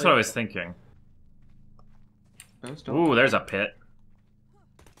flashlight. That's what I was thinking. Ooh, there's a pit.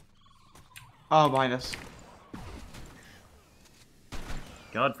 Oh, behind us.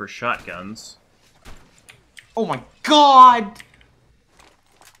 God for shotguns. Oh my God!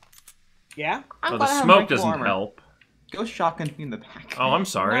 Yeah? Oh, the smoke doesn't help. Ghost shotgun me in the back. Oh, I'm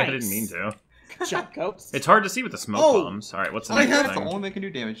sorry. Nice. I didn't mean to. Shot copes. It's hard to see with the smoke bombs. Alright, what's the next thing? That's the only way it can do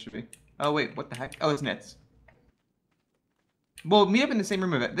damage to me. Oh, wait, what the heck? Oh, it's nets. Well, meet up in the same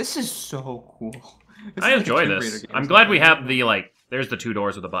room event. This is so cool. I enjoy this. I'm glad we have the, like, there's the 2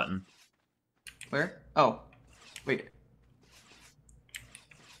 doors with a button. Where? Oh. Wait.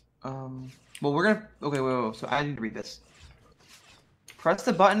 Well, we're gonna... Okay, wait. So I need to read this. Press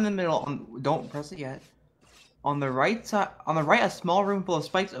the button in the middle. Don't press it yet. On the right side, a small room full of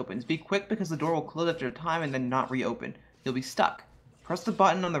spikes opens. Be quick because the door will close after a time and then not reopen. You'll be stuck. Press the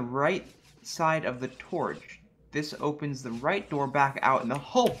button on the right side of the torch. This opens the right door back out in the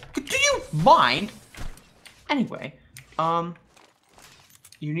hole. Do you mind? Anyway,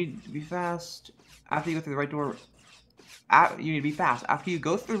 you need to be fast. After you go through the right door, you need to be fast. After you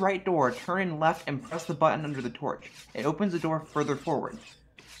go through the right door, turn in left and press the button under the torch. It opens the door further forward.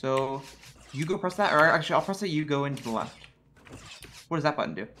 So, you go press that, or actually, I'll press it, you go into the left. What does that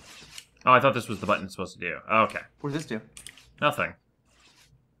button do? Oh, I thought this was the button it's supposed to do. Oh, okay. What does this do? Nothing.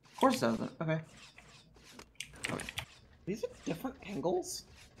 Of course it doesn't. Okay. These are different angles?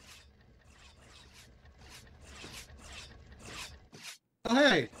 Oh,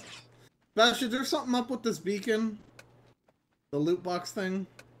 hey! Bash, is there something up with this beacon? The loot box thing?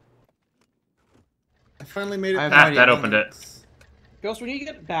 I finally made it. That opened it. Ghost, when you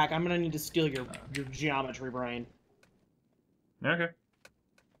get back, I'm gonna need to steal your geometry brain. Okay.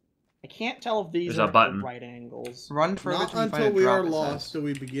 I can't tell if these There's are the right angles. Run further Not till you find until a we drop, are it lost says. do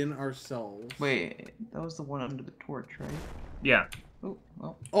we begin ourselves. Wait, that was the one under the torch, right? Yeah. Oh,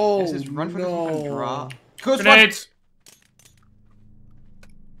 well. Oh, It says run further till you find a drop. Grenades!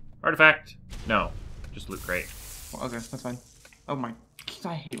 Artifact. No. Just loot crate. Well, okay, that's fine. Oh my...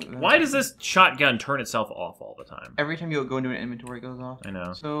 I hate it. Why does this shotgun turn itself off all the time? Every time you go into an inventory, it goes off. I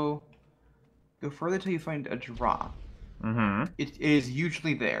know. So, go further till you find a drop. Mm-hmm. It is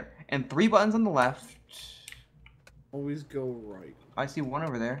usually there. And 3 buttons on the left. Always go right. I see one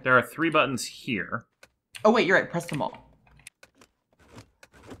over there. There are 3 buttons here. Oh wait, you're right. Press them all.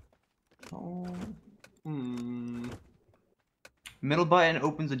 Oh. Middle button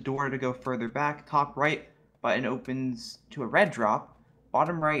opens a door to go further back. Top right button opens to a red drop.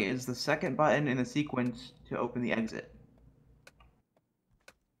 Bottom right is the second button in the sequence to open the exit.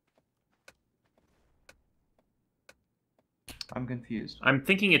 I'm confused. I'm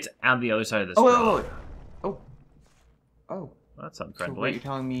thinking it's on the other side of this Oh, drop. wait. Oh. Well, that's So unfriendly. wait, you're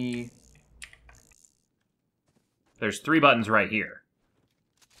telling me... There's 3 buttons right here.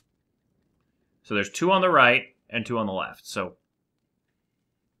 So there's 2 on the right and 2 on the left. So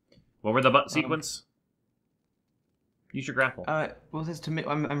what were the button sequence? Use your grapple. Well, it says to make...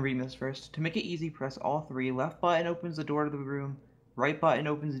 I'm reading this first. To make it easy, press all 3. Left button opens the door to the room. Right button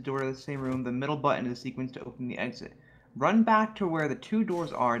opens the door to the same room. The middle button is the sequence to open the exit. Run back to where the 2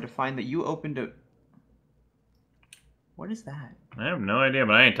 doors are to find that you opened a... What is that? I have no idea,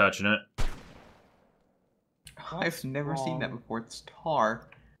 but I ain't touching it. I've never seen that before. It's tar.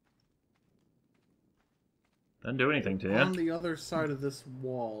 Doesn't do anything to you. On the other side of this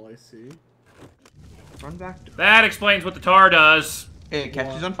wall, I see. Run back to... That explains what the tar does. It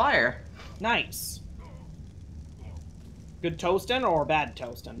catches on fire. Nice. Good toasting or bad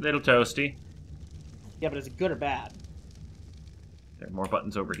toasting? Little toasty. Yeah, but is it good or bad? There are more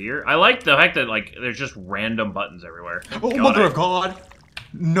buttons over here. I like the fact that, like, there's just random buttons everywhere. Oh, mother of God!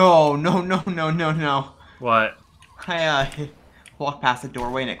 No, no, no, no, no, no. What? I, walked past the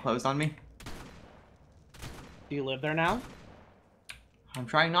doorway and it closed on me. Do you live there now? I'm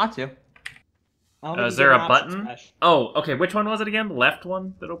trying not to. Is there a button? Oh, okay. Which one was it again? The left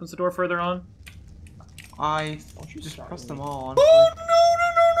one that opens the door further on? I just pressed them all on. Oh, no, no,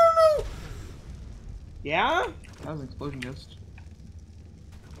 no, no, no! Yeah? That was an explosion ghost.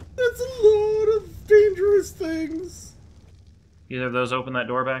 That's a lot of dangerous things. Either of those open that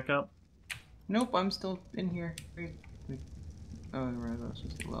door back up? Nope, I'm still in here. Wait. Oh, right, that's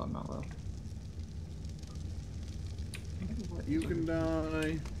just low, not low. You can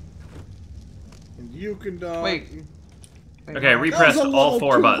die. And you can die. Wait. Okay, repress all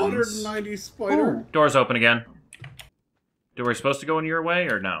 4 buttons. 290 spider. Ooh, door's open again. Do we supposed to go in your way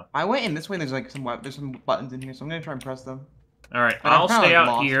or no? I went in this way and there's like some buttons in here, so I'm gonna try and press them. Alright, But I'm I'll kinda, stay like,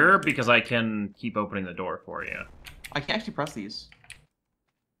 out lost. here because I can keep opening the door for you. I can actually press these.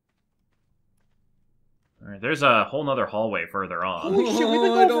 Alright, there's a whole nother hallway further on. Holy shit, we've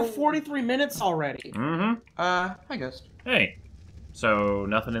been going for 43 minutes already. Mm-hmm. Hi ghost. Hey. So,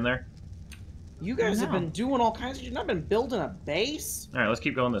 nothing in there? You guys have been doing all kinds of... You've not been building a base? Alright, let's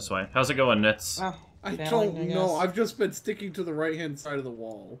keep going this way. How's it going, Nits? I Failing, don't I know. guess. I've just been sticking to the right-hand side of the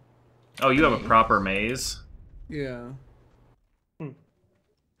wall. Oh, you have a proper maze? Yeah.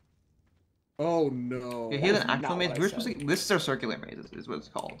 Oh no. Yeah, here's an That's actual not maze. what I We're supposed said. to... This is our circular maze, is what it's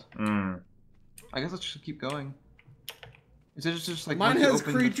called. Mm. I guess let's just keep going. Is it just like... Mine once you has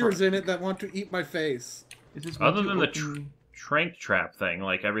open the creatures in it that want to eat my face. Is this Other once you than the open- trank trap thing,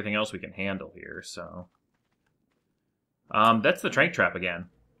 like everything else we can handle here, so... that's the trank trap again.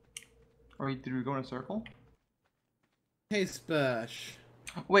 Or did we go in a circle? Hey, Spash.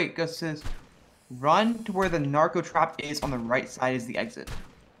 Wait, Gus says, run to where the narco trap is on the right side is the exit.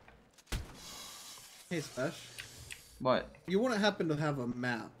 Hey, Spash. What? You wouldn't happen to have a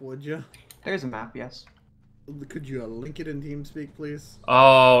map, would you? There's a map, yes. Could you link it in TeamSpeak, please?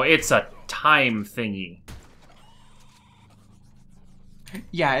 Oh, it's a time thingy.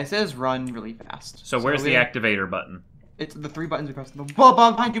 Yeah, it says run really fast. So where's the activator button? It's the 3 buttons we press.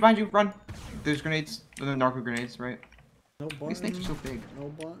 Whoa, behind you, run! There's grenades. The narco grenades, right? No button. These snakes are so big. No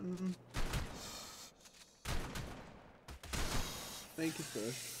button. Thank you,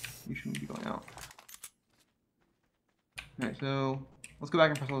 Spash. You shouldn't be going out. Alright, so let's go back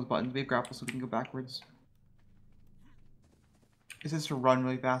and press all those buttons. We have grapple so we can go backwards. It says to run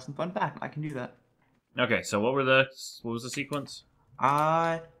really fast, and fun fact, I can do that. Okay, so what was the sequence?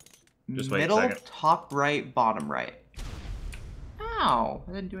 Just wait a Middle, second. top right, bottom right. Ow!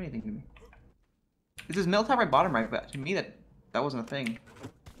 That didn't do anything to me. This is mill top right, bottom right, but to me that wasn't a thing.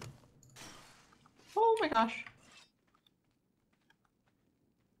 Oh my gosh.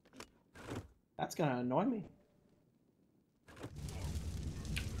 That's gonna annoy me.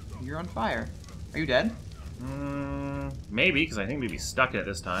 You're on fire. Are you dead? Maybe, because I think we'd be stuck in it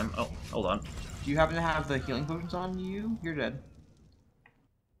this time. Oh, hold on. Do you happen to have the healing potions on you? You're dead.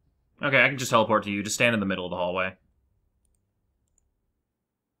 Okay, I can just teleport to you. Just stand in the middle of the hallway.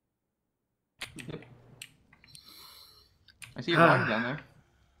 Yep. I see your body down there.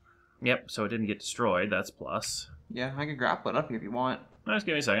 Yep, so it didn't get destroyed. That's plus. Yeah, I can grapple it up here if you want. Just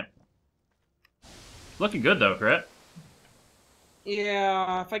give me a second. Looking good though, Crit.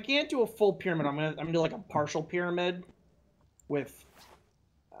 Yeah, if I can't do a full pyramid, I'm gonna do like a partial pyramid with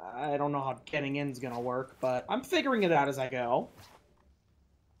I don't know how getting in is gonna work, but I'm figuring it out as I go.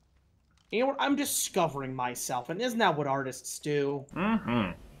 You know what? I'm discovering myself, and isn't that what artists do?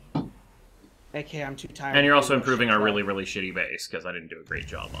 Mm-hmm. Okay, I'm too tired. And you're also improving our really, really shitty base, because I didn't do a great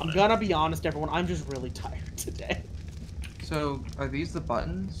job on it. I'm gonna be honest, everyone, I'm just really tired today. So, are these the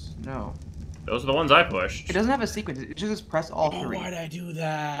buttons? No. Those are the ones I pushed. It doesn't have a sequence. It just press all three. Why'd I do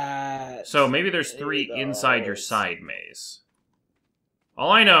that? So maybe there's three inside your side maze.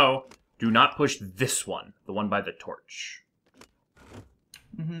 All I know, do not push this one, the one by the torch.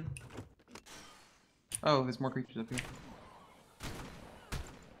 Mm-hmm. Oh, there's more creatures up here.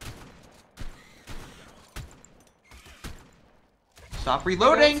 Stop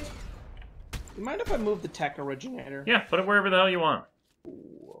reloading! You mind if I move the tech originator? Yeah, put it wherever the hell you want.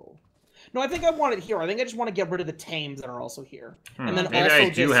 Whoa. No, I think I want it here. I think I just want to get rid of the tames that are also here. And then maybe also I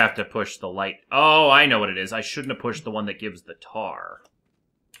do have to push the light. Oh, I know what it is. I shouldn't have pushed the one that gives the tar.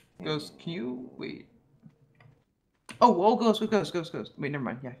 Ghost, can you... Wait. Oh, Ghost. Wait, never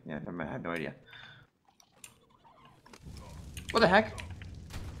mind. Yeah, never mind. I have no idea. What the heck?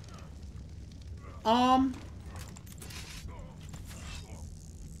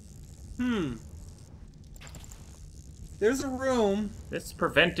 There's a room. It's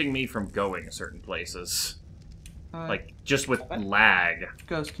preventing me from going certain places. Like, just with lag.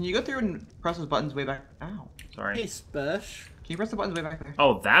 Ghost, can you go through and press those buttons way back? Ow. Sorry. Hey, Spesh. Can you press the buttons way back there?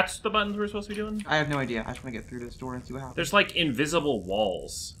 Oh, that's the buttons we're supposed to be doing? I have no idea. I just want to get through this door and see what happens. There's, like, invisible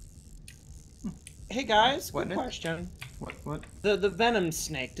walls. Hey, guys, What, quick question. What? The venom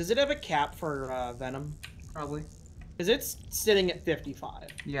snake, does it have a cap for venom? Probably. Because it's sitting at 55.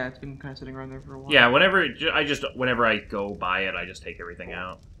 Yeah, it's been kind of sitting around there for a while. Yeah, whenever I go by it, I just take everything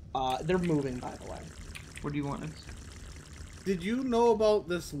out. They're moving, by the way. What do you want? Did you know about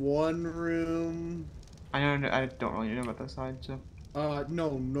this one room? I don't really know about that side, so...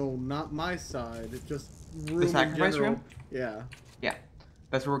 No, not my side. It's just room The sacrifice in general. room? Yeah. Yeah.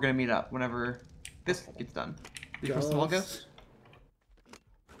 That's where we're gonna meet up, whenever this gets done. Did you press the wall, Ghost?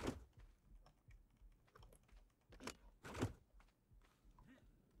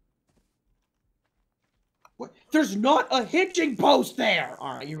 What? There's not a hitching post there!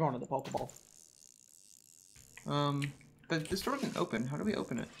 Alright, you're going to the Pokeball. But this door isn't open. How do we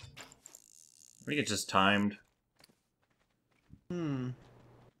open it? I think it's just timed. Oh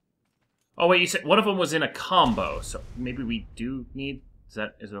wait, you said one of them was in a combo, so maybe we do need... Is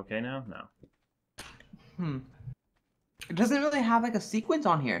it okay now? No. It doesn't really have like a sequence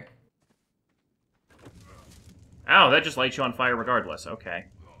on here. Ow, that just lights you on fire regardless. Okay.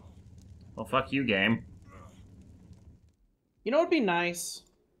 Well, fuck you, game. You know what would be nice?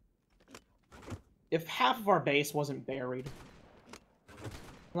 If half of our base wasn't buried.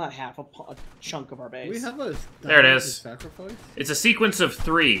 Not half, a chunk of our base. Do we have a there it is. Sacrifice? It's a sequence of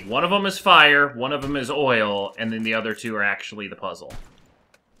 3. One of them is fire, one of them is oil, and then the other 2 are actually the puzzle.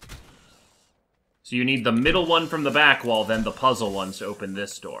 So you need the middle one from the back wall, then the puzzle ones to open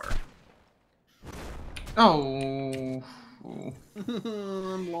this door. Oh.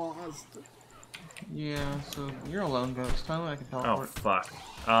 I'm lost. Yeah, so you're alone, Ghost. Tell me I can teleport. Oh, fuck.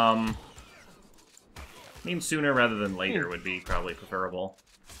 I mean, sooner rather than later would be probably preferable.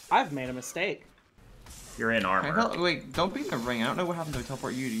 I've made a mistake. You're in armor. Wait, don't be in the ring. I don't know what happened to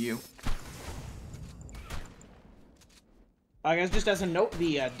teleport you to you. Guys, just as a note,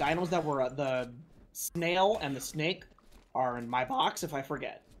 the dinos that were the snail and the snake are in my box if I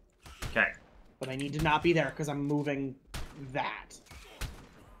forget. Okay. But I need to not be there because I'm moving that.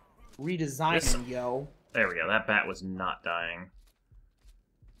 Redesigning, yo. There we go. That bat was not dying.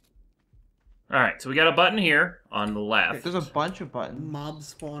 Alright, so we got a button here on the left. There's a bunch of buttons. Mob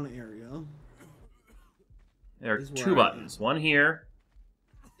spawn area. There are 2 buttons. One here,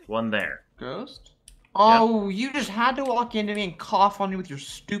 one there. Ghost? Oh, you just had to walk into me and cough on me with your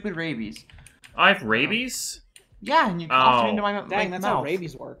stupid rabies. I have rabies? Yeah, and you coughed it into my mouth. Dang, that's how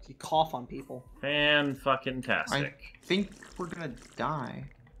rabies work. You cough on people. Fan-fucking-tastic. I think we're gonna die.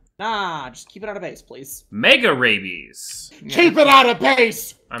 Nah, just keep it out of base, please. Mega rabies. Yeah, keep it out of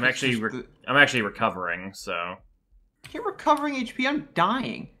base. I'm actually recovering, so. You're recovering HP. I'm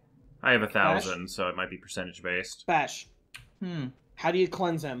dying. I have 1,000, so it might be percentage based. Bash. How do you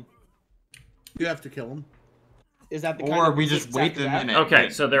cleanse him? You have to kill him. Is that the kind of we just wait a minute? Okay,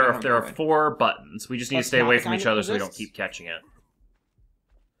 so there are 4 buttons. We just need to stay away from each other so we don't keep catching it.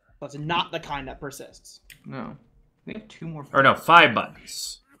 That's not the kind that persists. No. We have 2 more. Or no, 5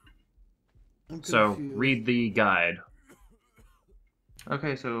 buttons. So read the guide.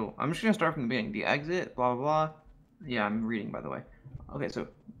 Okay, so I'm just gonna start from the beginning. The exit, blah blah blah. Yeah, I'm reading, by the way. Okay, so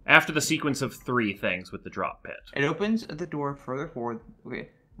after the sequence of 3 things with the drop pit. It opens the door further forward. Okay.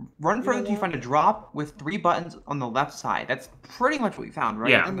 Run further until you find a drop with 3 buttons on the left side. That's pretty much what we found,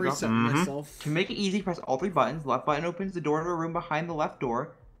 right? Yeah, I'm resetting myself. To make it easy, press all 3 buttons. The left button opens the door to a room behind the left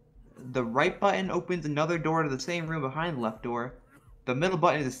door. The right button opens another door to the same room behind the left door. The middle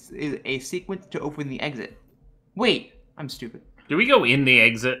button is a sequence to open the exit. Wait, I'm stupid. Do we go in the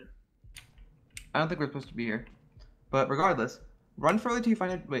exit? I don't think we're supposed to be here. But regardless, run further till you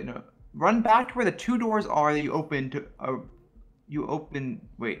find it. Wait, no. Run back to where the 2 doors are that you opened to.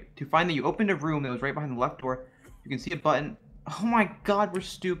 To find that you opened a room that was right behind the left door. You can see a button. Oh my god, we're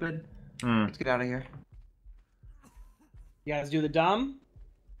stupid. Let's get out of here. You guys do the dumb?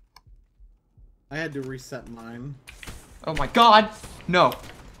 I had to reset mine. Oh my god! No!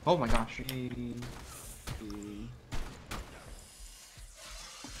 Oh my gosh.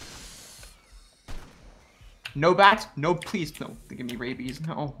 No bats? No, please, no. They give me rabies.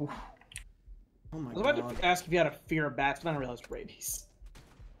 No. Oh my god. I was about to ask if you had a fear of bats, but I didn't realize rabies.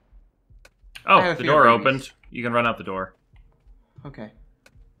 Oh, the door opened. You can run out the door. Okay.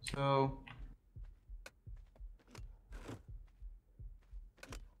 So...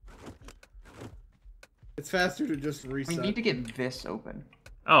 It's faster to just reset. We need to get this open.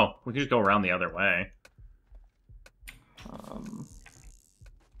 Oh, we can just go around the other way.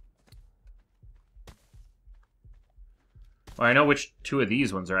 Well, I know which 2 of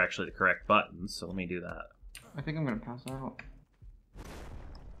these ones are actually the correct buttons, so let me do that. I think I'm gonna pass out.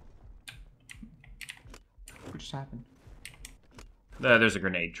 What just happened? There's a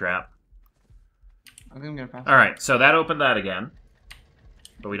grenade trap. I think I'm gonna pass out. Alright, so that opened that again.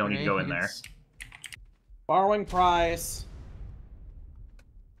 But we don't need to go in there. Borrowing prize.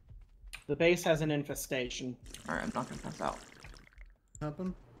 The base has an infestation. Alright, I'm not gonna pass out.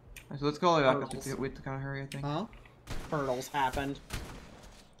 Happen? Right, so let's go all the way back up. We have to kind of hurry, I think. Huh? Hurdles happened.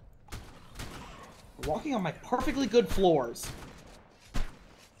 We're walking on my perfectly good floors.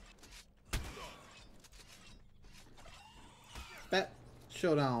 Bat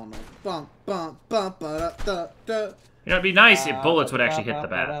showdown. Bump, bump, bump, da, da, da. You know, it'd be nice if bullets would actually hit the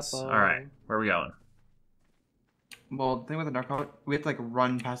bats. Alright, where are we going? Well, the thing with the narcotic, we have to like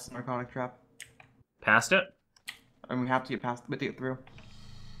run past the narcotic trap. Past it? And we have to get past, we have to get through.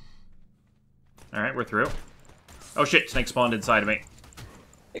 Alright, we're through. Oh shit, snake spawned inside of me.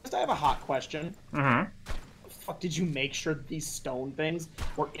 I have a hot question. Mm-hmm. Fuck, did you make sure that these stone things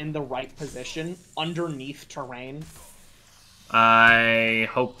were in the right position underneath terrain? I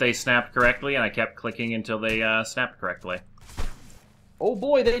hope they snapped correctly, and I kept clicking until they snapped correctly. Oh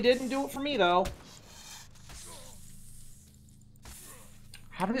boy, they didn't do it for me, though.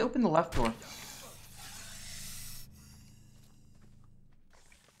 How do we open the left door?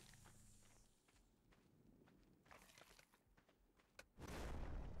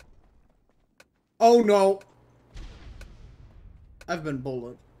 Oh no! I've been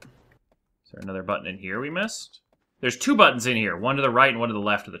bullet. Is there another button in here we missed? There's 2 buttons in here, one to the right and one to the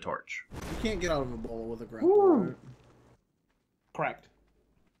left of the torch. You can't get out of a bullet with a grapple, right? Correct.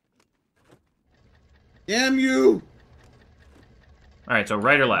 Damn you! Alright, so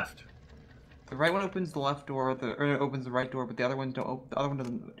right or left? The right one opens the left door, or it opens the right door, but the other one don't open, the other one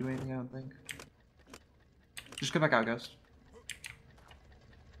doesn't do anything, I don't think. Just come back out, Ghost.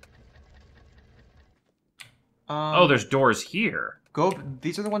 Oh, there's doors here.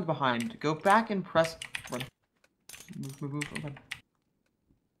 These are the ones behind. Go back and press. Run. Move. Open.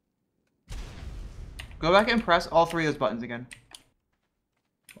 Go back and press all 3 of those buttons again.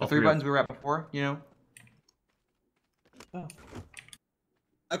 The 3 buttons we were at before, you know. Oh.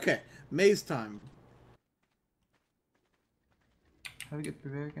 Okay, maze time. How do we get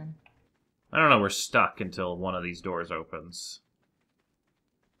through there again? I don't know, we're stuck until one of these doors opens.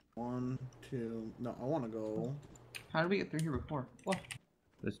 1, 2. No, I want to go. How did we get through here before? What?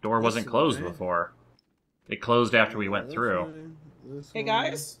 This door wasn't closed before. It closed after we went through. Hey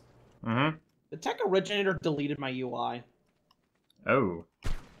guys. Mm-hmm. The tech originator deleted my UI. Oh.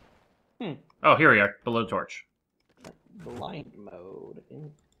 Oh, here we are, below torch. Blind mode.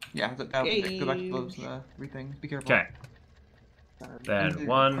 Yeah, go back to those 3 things. Be careful. Okay. Then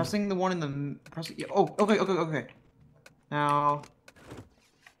one. Pressing the one in the. Oh, okay. Now.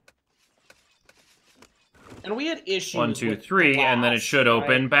 And we had issues. 1, 2, 3, and then it should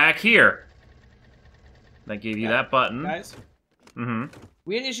open back here. That gave you that button. Guys? Mm-hmm.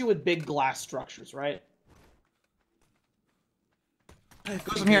 We had an issue with big glass structures, right?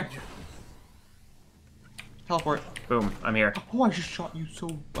 Goes from here. Teleport. Boom, I'm here. Oh, I just shot you so...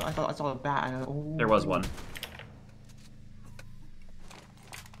 I thought I saw a bat. There was one.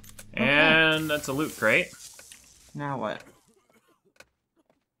 And that's a loot crate. Now what?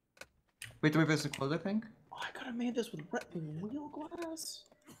 Wait, do we have this to close, I think? Oh, I could have made this with real glass.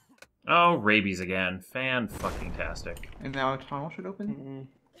 Oh, rabies again. Fan-fucking-tastic. And now a tunnel should open?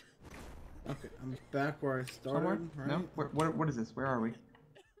 Okay, I'm back where I started. Right? No? What is this? Where are we?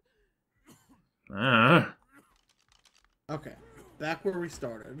 Okay, back where we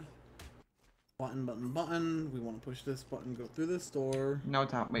started. Button. We want to push this button, go through this door. No,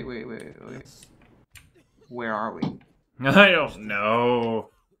 it's out. Wait. Yes. Where are we? I don't know.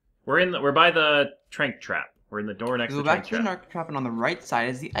 We're by the trank trap. We're in the door next to the trank trap. Go back to the narc trap, and on the right side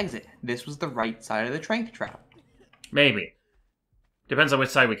is the exit. This was the right side of the trank trap. Maybe. Depends on which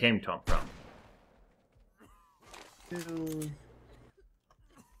side we came from.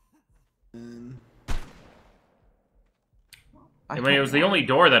 I mean, it was the only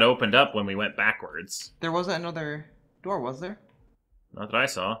door that opened up when we went backwards. There wasn't another door, was there? Not that I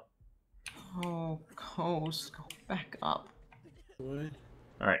saw. Oh, Ghost, go back up.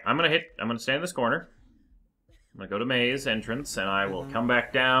 Alright, I'm gonna stand in this corner. I'm gonna go to maze entrance, and I will come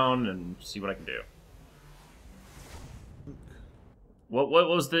back down and see what I can do. What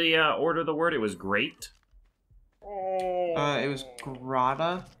was the order of the word? It was great? It was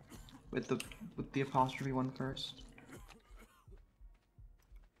Grata with the apostrophe one first.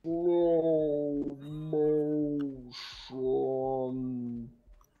 Slow motion.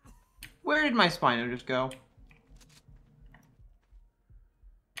 Where did my Spino just go?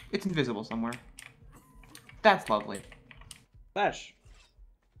 It's invisible somewhere. That's lovely. Flash.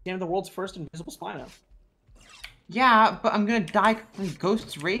 Damn, the world's first invisible Spino. Yeah, but I'm gonna die from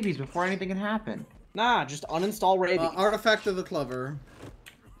Ghost's rabies before anything can happen. Nah, just uninstall rabies. Artifact of the Clever.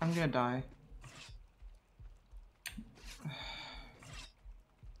 I'm gonna die.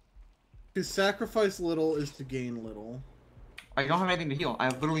 To sacrifice little is to gain little. I don't have anything to heal. I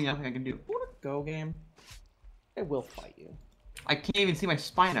have literally nothing I can do. Go game. I will fight you. I can't even see my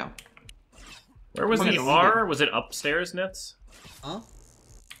Spino. Where was the R? Was it upstairs, Nits? Huh?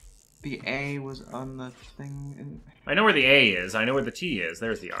 The A was on the thing. I know where the A is. I know where the T is.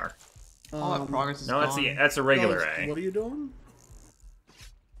 There's the R. All that progress is no, gone. that's a regular A. What are you doing?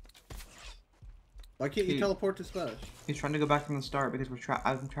 Why can't you teleport to Splash? He's trying to go back from the start because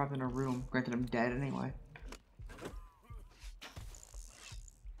I'm trapped in a room. Granted, I'm dead anyway.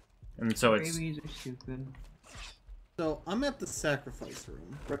 And so it's... Babies are stupid. So, I'm at the sacrifice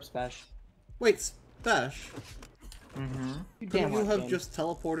room. Rip Spash. Wait, Spash? Mm-hmm. Couldn't you have just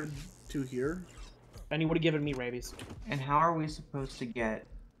teleported to here? And you would have given me rabies. And how are we supposed to get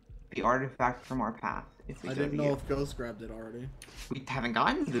the artifact from our path? If we I didn't know if Ghost grabbed it already. We haven't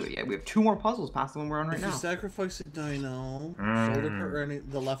gotten to it yet. We have 2 more puzzles past the one we're on right now. If you sacrifice a dino,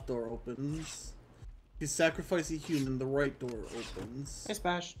 the left door opens. If you sacrifice a human, the right door opens. Hey,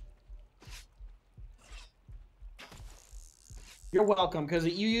 Spash. You're welcome, because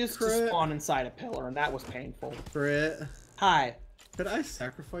you used to spawn inside a pillar, and that was painful. Crit. Hi. Could I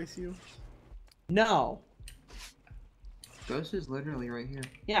sacrifice you? No. Ghost is literally right here.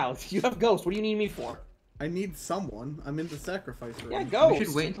 Yeah, you have Ghost. What do you need me for? I need someone. I'm in the sacrifice room. Yeah, Ghost. We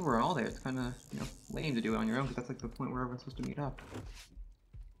should wait until we're all there. It's kind of, lame to do it on your own, because that's like the point where everyone's supposed to meet up.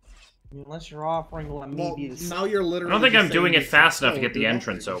 Unless you're offering to let me be the... Now you're literally... I don't think I'm doing it fast enough to get the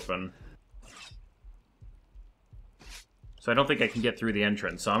entrance open. So I don't think I can get through the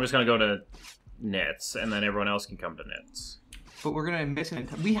entrance. So I'm just going to go to Nits, and then everyone else can come to Nits. But we're going to miss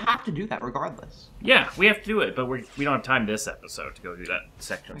it. We have to do that regardless. Yeah, we have to do it, but we don't have time this episode to go do that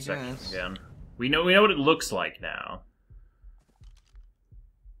section again. We know what it looks like now.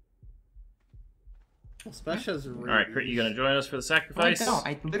 Well, Special's Alright, Crit, you going to join us for the sacrifice? No,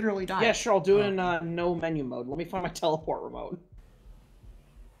 I literally died. Yeah, sure, I'll do it in no menu mode. Let me find my teleport remote.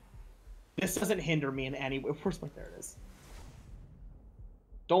 This doesn't hinder me in any way. Where's my... There it is.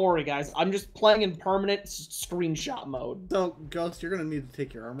 Don't worry, guys. I'm just playing in permanent screenshot mode. So, Ghost, you're gonna need to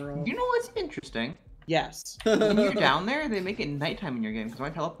take your armor off. You know what's interesting? Yes. When you're down there, they make it nighttime in your game. Because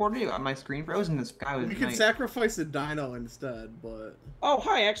when I teleported, my screen froze and this guy was. We could sacrifice a dino instead, but. Oh,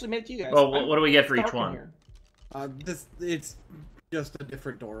 hi! I actually made it to you guys. Well, what do we get for each one? It's just a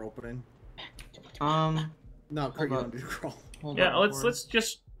different door opening. No, Kurt, you don't do crawl. Yeah, let's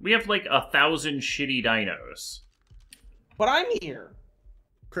just. We have like 1,000 shitty dinos. But I'm here.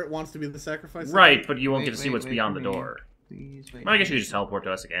 Crit wants to be the sacrifice. Right, but you won't get to see what's beyond the door. Please wait. I guess you just teleport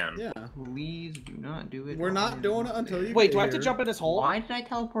to us again. Yeah. Please do not do it. We're not doing it until you. Wait, do I have to jump in this hole? Why did I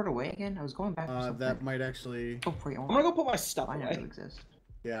teleport away again? I was going back. That might actually. Oh, wait, I'm gonna go put my stuff away. Exist.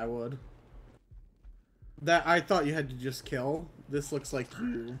 Yeah, I would. That I thought you had to just kill. This looks like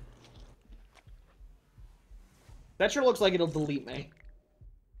you. That sure looks like it'll delete me.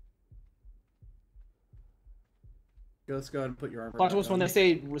 Let's go ahead and put your armor. Watch when they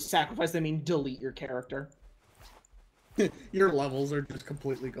say sacrifice, they mean delete your character. Your levels are just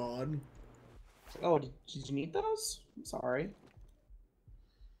completely gone. Oh, did you need those? I'm sorry.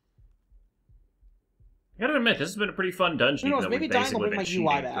 I gotta admit, this has been a pretty fun dungeon. Who knows, maybe dying will bring my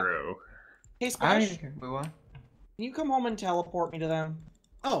UI back. Through. Hey, Splash. Wait, what? Can you come home and teleport me to them?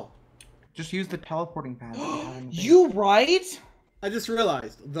 Oh. Just use the teleporting pad. You right? I just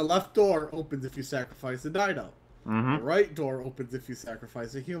realized the left door opens if you sacrifice a dino. Mm-hmm. The right door opens if you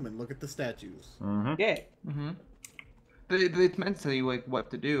sacrifice a human. Look at the statues. Mm-hmm. Yeah. Mm-hmm. But it's meant to tell you like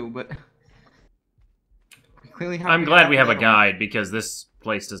what to do, but we clearly have. I'm glad we have a guide because this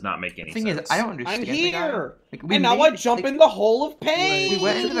place does not make any sense. The thing is, I don't understand. I'm here, like, and now I jump in the hole of pain. We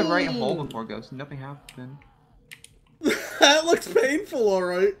went into the right hole before Ghost. Nothing happened. That looks painful, all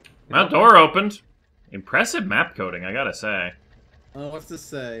right. That door opened. Impressive map coding, I gotta say. What's this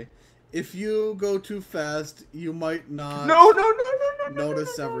say? If you go too fast, you might not. No,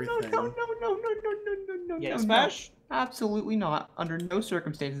 notice everything. No. Yeah, Smash? Absolutely not. Under no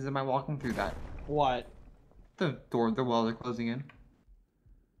circumstances am I walking through that. What? The door, the walls are closing in.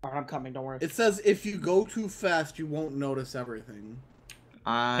 Alright, I'm coming, don't worry. It says if you go too fast, you won't notice everything.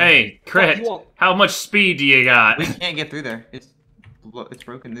 Hey, Crit, how much speed do you got? We can't get through there. It's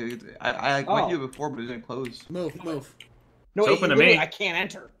broken. I went through it before, but it didn't close. Move. No, it's open to me. I can't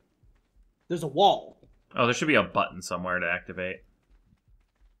enter. There's a wall. Oh, there should be a button somewhere to activate.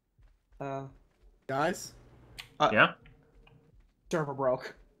 Guys? Yeah? Server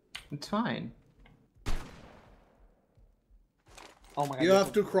broke. It's fine. Oh my god. You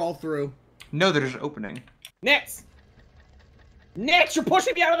have to crawl through. No, there's an opening. Nix! Nix, you're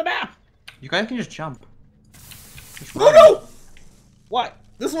pushing me out of the map! You guys can just jump. Oh no! What?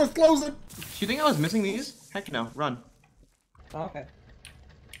 This one's closing! Do you think I was missing these? Heck no. Run. Oh, okay.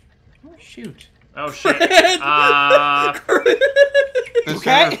 Oh, shoot. Oh shit.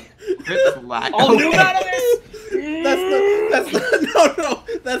 Okay. Oh, move out of this!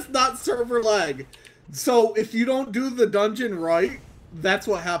 That's not server lag. So if you don't do the dungeon right, that's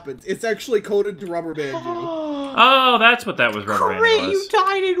what happens. It's actually coded to rubber band you. Oh, that's what that was rubber band was. You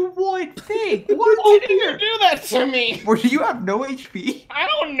died in one thing. What did you do that to me? Or do you have no HP? I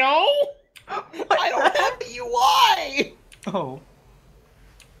don't know. I don't have the UI. Oh.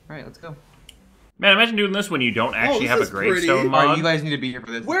 Alright, let's go. Man, imagine doing this when you don't actually have a gravestone mod. Alright, you guys need to be here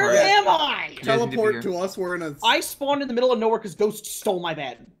for this. Where am I? Teleport to us. We're in a. I spawned in the middle of nowhere because Ghost stole my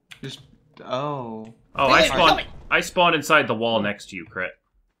bed. Just. Oh. Oh, I spawned inside the wall next to you, Crit.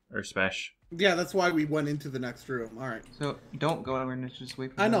 Or Spesh. Yeah, that's why we went into the next room. Alright. So, don't go anywhere, just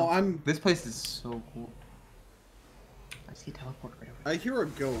wait for I know, This place is so cool. I see a teleport right over there. I hear a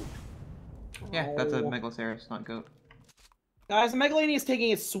goat. Yeah, that's a Megaloceros, not goat. Guys, the Megalania is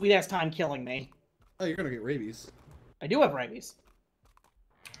taking its sweet-ass time killing me. Oh, you're gonna get rabies. I do have rabies.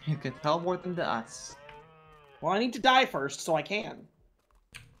 You can teleport them to us. Well, I need to die first, so I can.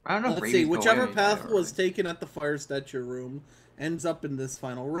 I don't know. Let's see. Whichever path was taken at the fire statue room ends up in this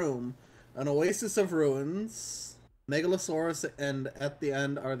final room. An oasis of ruins, Megalosaurus, and at the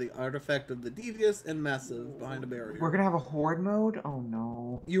end are the artifact of the devious and massive behind a barrier. We're gonna have a horde mode? Oh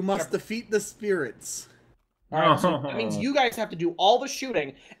no. You must defeat the spirits. Alright, so that means you guys have to do all the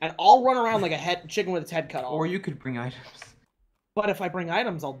shooting, and I'll run around like a chicken with its head cut off. Or you could bring items. But if I bring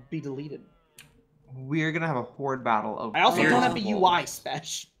items, I'll be deleted. We're gonna have a horde battle of. I also don't have the UI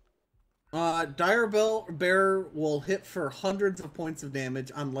special. Dire Bear will hit for hundreds of points of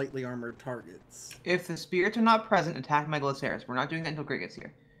damage on lightly armored targets. If the spirits are not present, attack Megaloceros. We're not doing that until Grit gets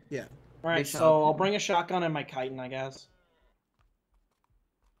here. Yeah. Alright, so I'll bring a shotgun and my chitin, I guess.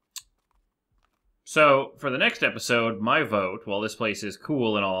 So, for the next episode, my vote, while this place is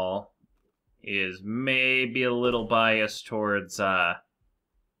cool and all, is maybe a little biased towards,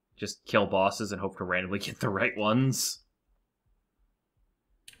 just kill bosses and hope to randomly get the right ones.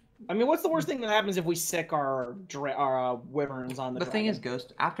 I mean, what's the worst thing that happens if we sick our wyverns on the The dragon? thing is,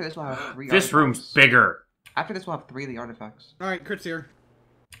 Ghost, after this we'll have 3 This artifacts. room's bigger. After this we'll have 3 of the artifacts. Alright, Crit's here.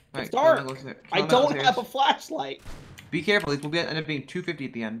 It's dark. I don't have a flashlight. Be careful, these will end up being 250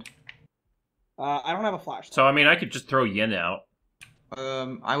 at the end. I don't have a flashlight. So, I mean, I could just throw Yin out.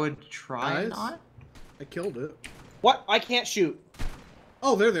 I would try not. I killed it. What? I can't shoot.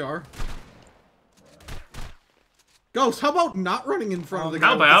 Oh, there they are. Ghost, how about not running in front of the guy?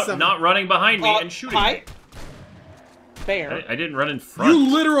 How about not running behind me and shooting me? Fair. I didn't run in front.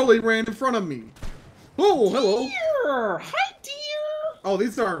 You literally ran in front of me. Oh, hello. Deer! Hi, deer! Oh,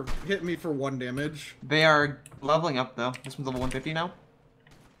 these are hitting me for 1 damage. They are leveling up, though. This one's level 150 now.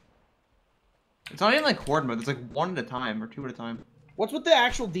 It's not even like horde mode. It's like 1 at a time or 2 at a time. What's with the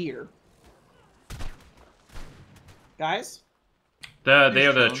actual deer? Guys? They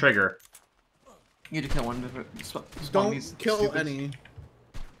are the trigger. You need to kill one. Don't kill any.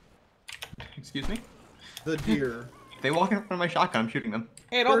 Excuse me? The deer. If they walk in front of my shotgun, I'm shooting them.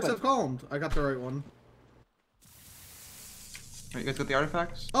 Hey, Birds have calmed. I got the right one. Right, you guys got the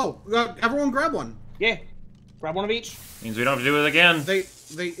artifacts? Oh, everyone grab one. Yeah. Grab one of each. Means we don't have to do it again.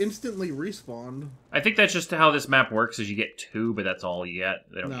 They instantly respawned. I think that's just how this map works, is you get 2, but that's all you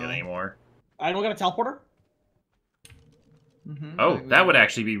get. They don't get any more. I don't got a teleporter? Oh, that would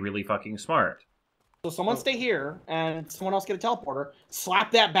actually be really fucking smart. So someone stay here, and someone else get a teleporter.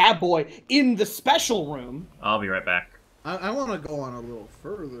 Slap that bad boy in the special room. I'll be right back. I want to go on a little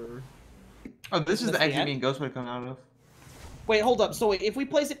further. Oh, this is the exit me and Ghost would come out of. Wait, hold up. So if we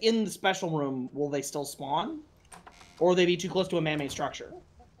place it in the special room, will they still spawn? Or will they be too close to a man-made structure?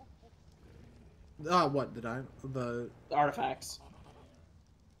 What did I? The artifacts.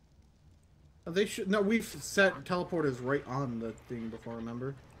 They should. No, we've set teleporters right on the thing before.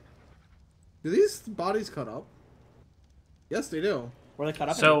 Remember? Do these bodies cut up? Yes, they do. Were they cut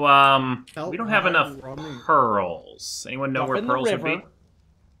up? So, we don't have enough pearls. Anyone know where pearls would be?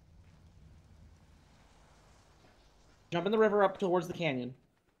 Jump in the river up towards the canyon.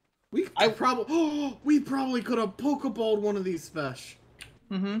 We probably could have pokeballed one of these fish.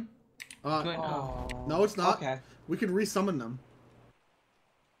 No, it's not. Okay. We can resummon them.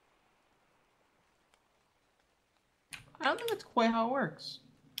 I don't think that's quite how it works.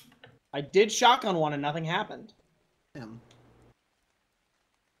 I did shotgun one and nothing happened. Damn.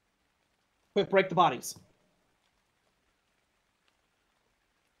 Quick, break the bodies.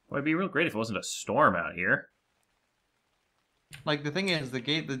 Well, it'd be real great if it wasn't a storm out here. Like, the thing is, the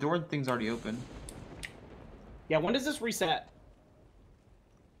door thing's already open. Yeah, when does this reset?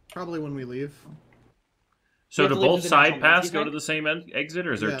 Probably when we leave. So do both side paths go to the same exit,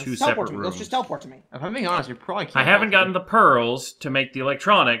 or is there 2 separate rooms? Let's just teleport to me. If I'm being honest, you probably can't. I haven't gotten the pearls to make the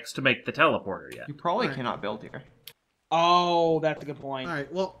electronics to make the teleporter yet. You probably cannot build here. Oh, that's a good point.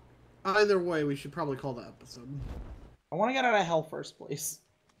 Alright, well, either way, we should probably call the episode. I want to get out of hell first, please.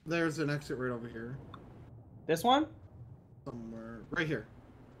 There's an exit right over here. This one? Somewhere. Right here.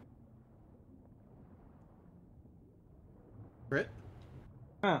 Crit?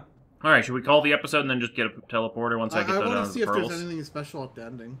 Huh. Alright, should we call the episode and then just get a teleporter once I get the pearls? I want to see if there's anything special at the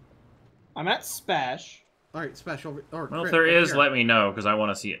ending. I'm at Spash. Alright, special. Well, if there is, let me know, because I want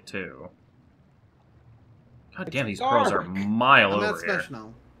to see it too. God damn, these pearls are a mile over here. I'm at Spash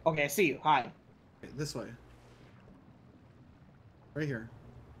now. Okay, I see you. Hi. Okay, this way. Right here.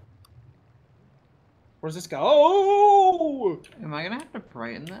 Where's this go? Oh! Am I gonna have to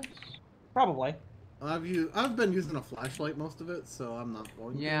brighten this? Probably. I've been using a flashlight most of it, so I'm not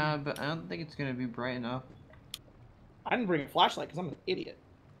going to. Yeah, but I don't think it's gonna be bright enough. I didn't bring a flashlight because I'm an idiot.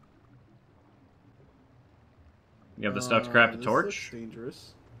 You have the stuff to craft a torch? This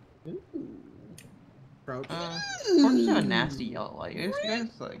dangerous. Ooh. Crouch. Torches have a nasty yellow light. You guys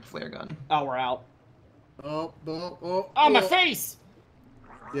like flare gun. Oh, we're out. Oh, my face!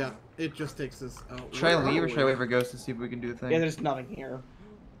 Yeah, it just takes us out. Should I leave or should I wait for Ghost to see if we can do the thing? Yeah, there's nothing here.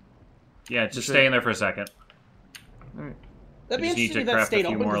 Yeah, just stay in there for a second. Alright. That'd be interesting if that stayed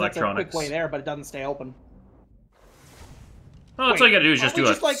open, because that's a quick way there, but it doesn't stay open. Well, that's all you gotta do is just do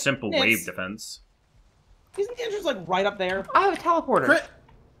a simple wave defense. Isn't the entrance, like, right up there? I have a teleporter. Crit.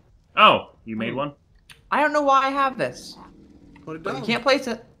 Oh, you made one? I don't know why I have this. Put it down. But you can't place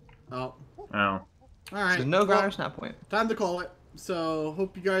it. Oh. Oh. Alright. So no ground or snap point. Time to call it. So,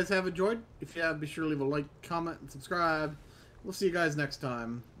 hope you guys have enjoyed. If you have, be sure to leave a like, comment, and subscribe. We'll see you guys next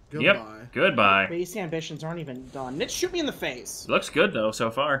time. Goodbye. Yep. Goodbye. Base ambitions aren't even done. Nitch, shoot me in the face. Looks good, though,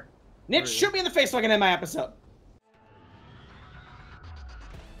 so far. Nitch, shoot me in the face so I can end my episode.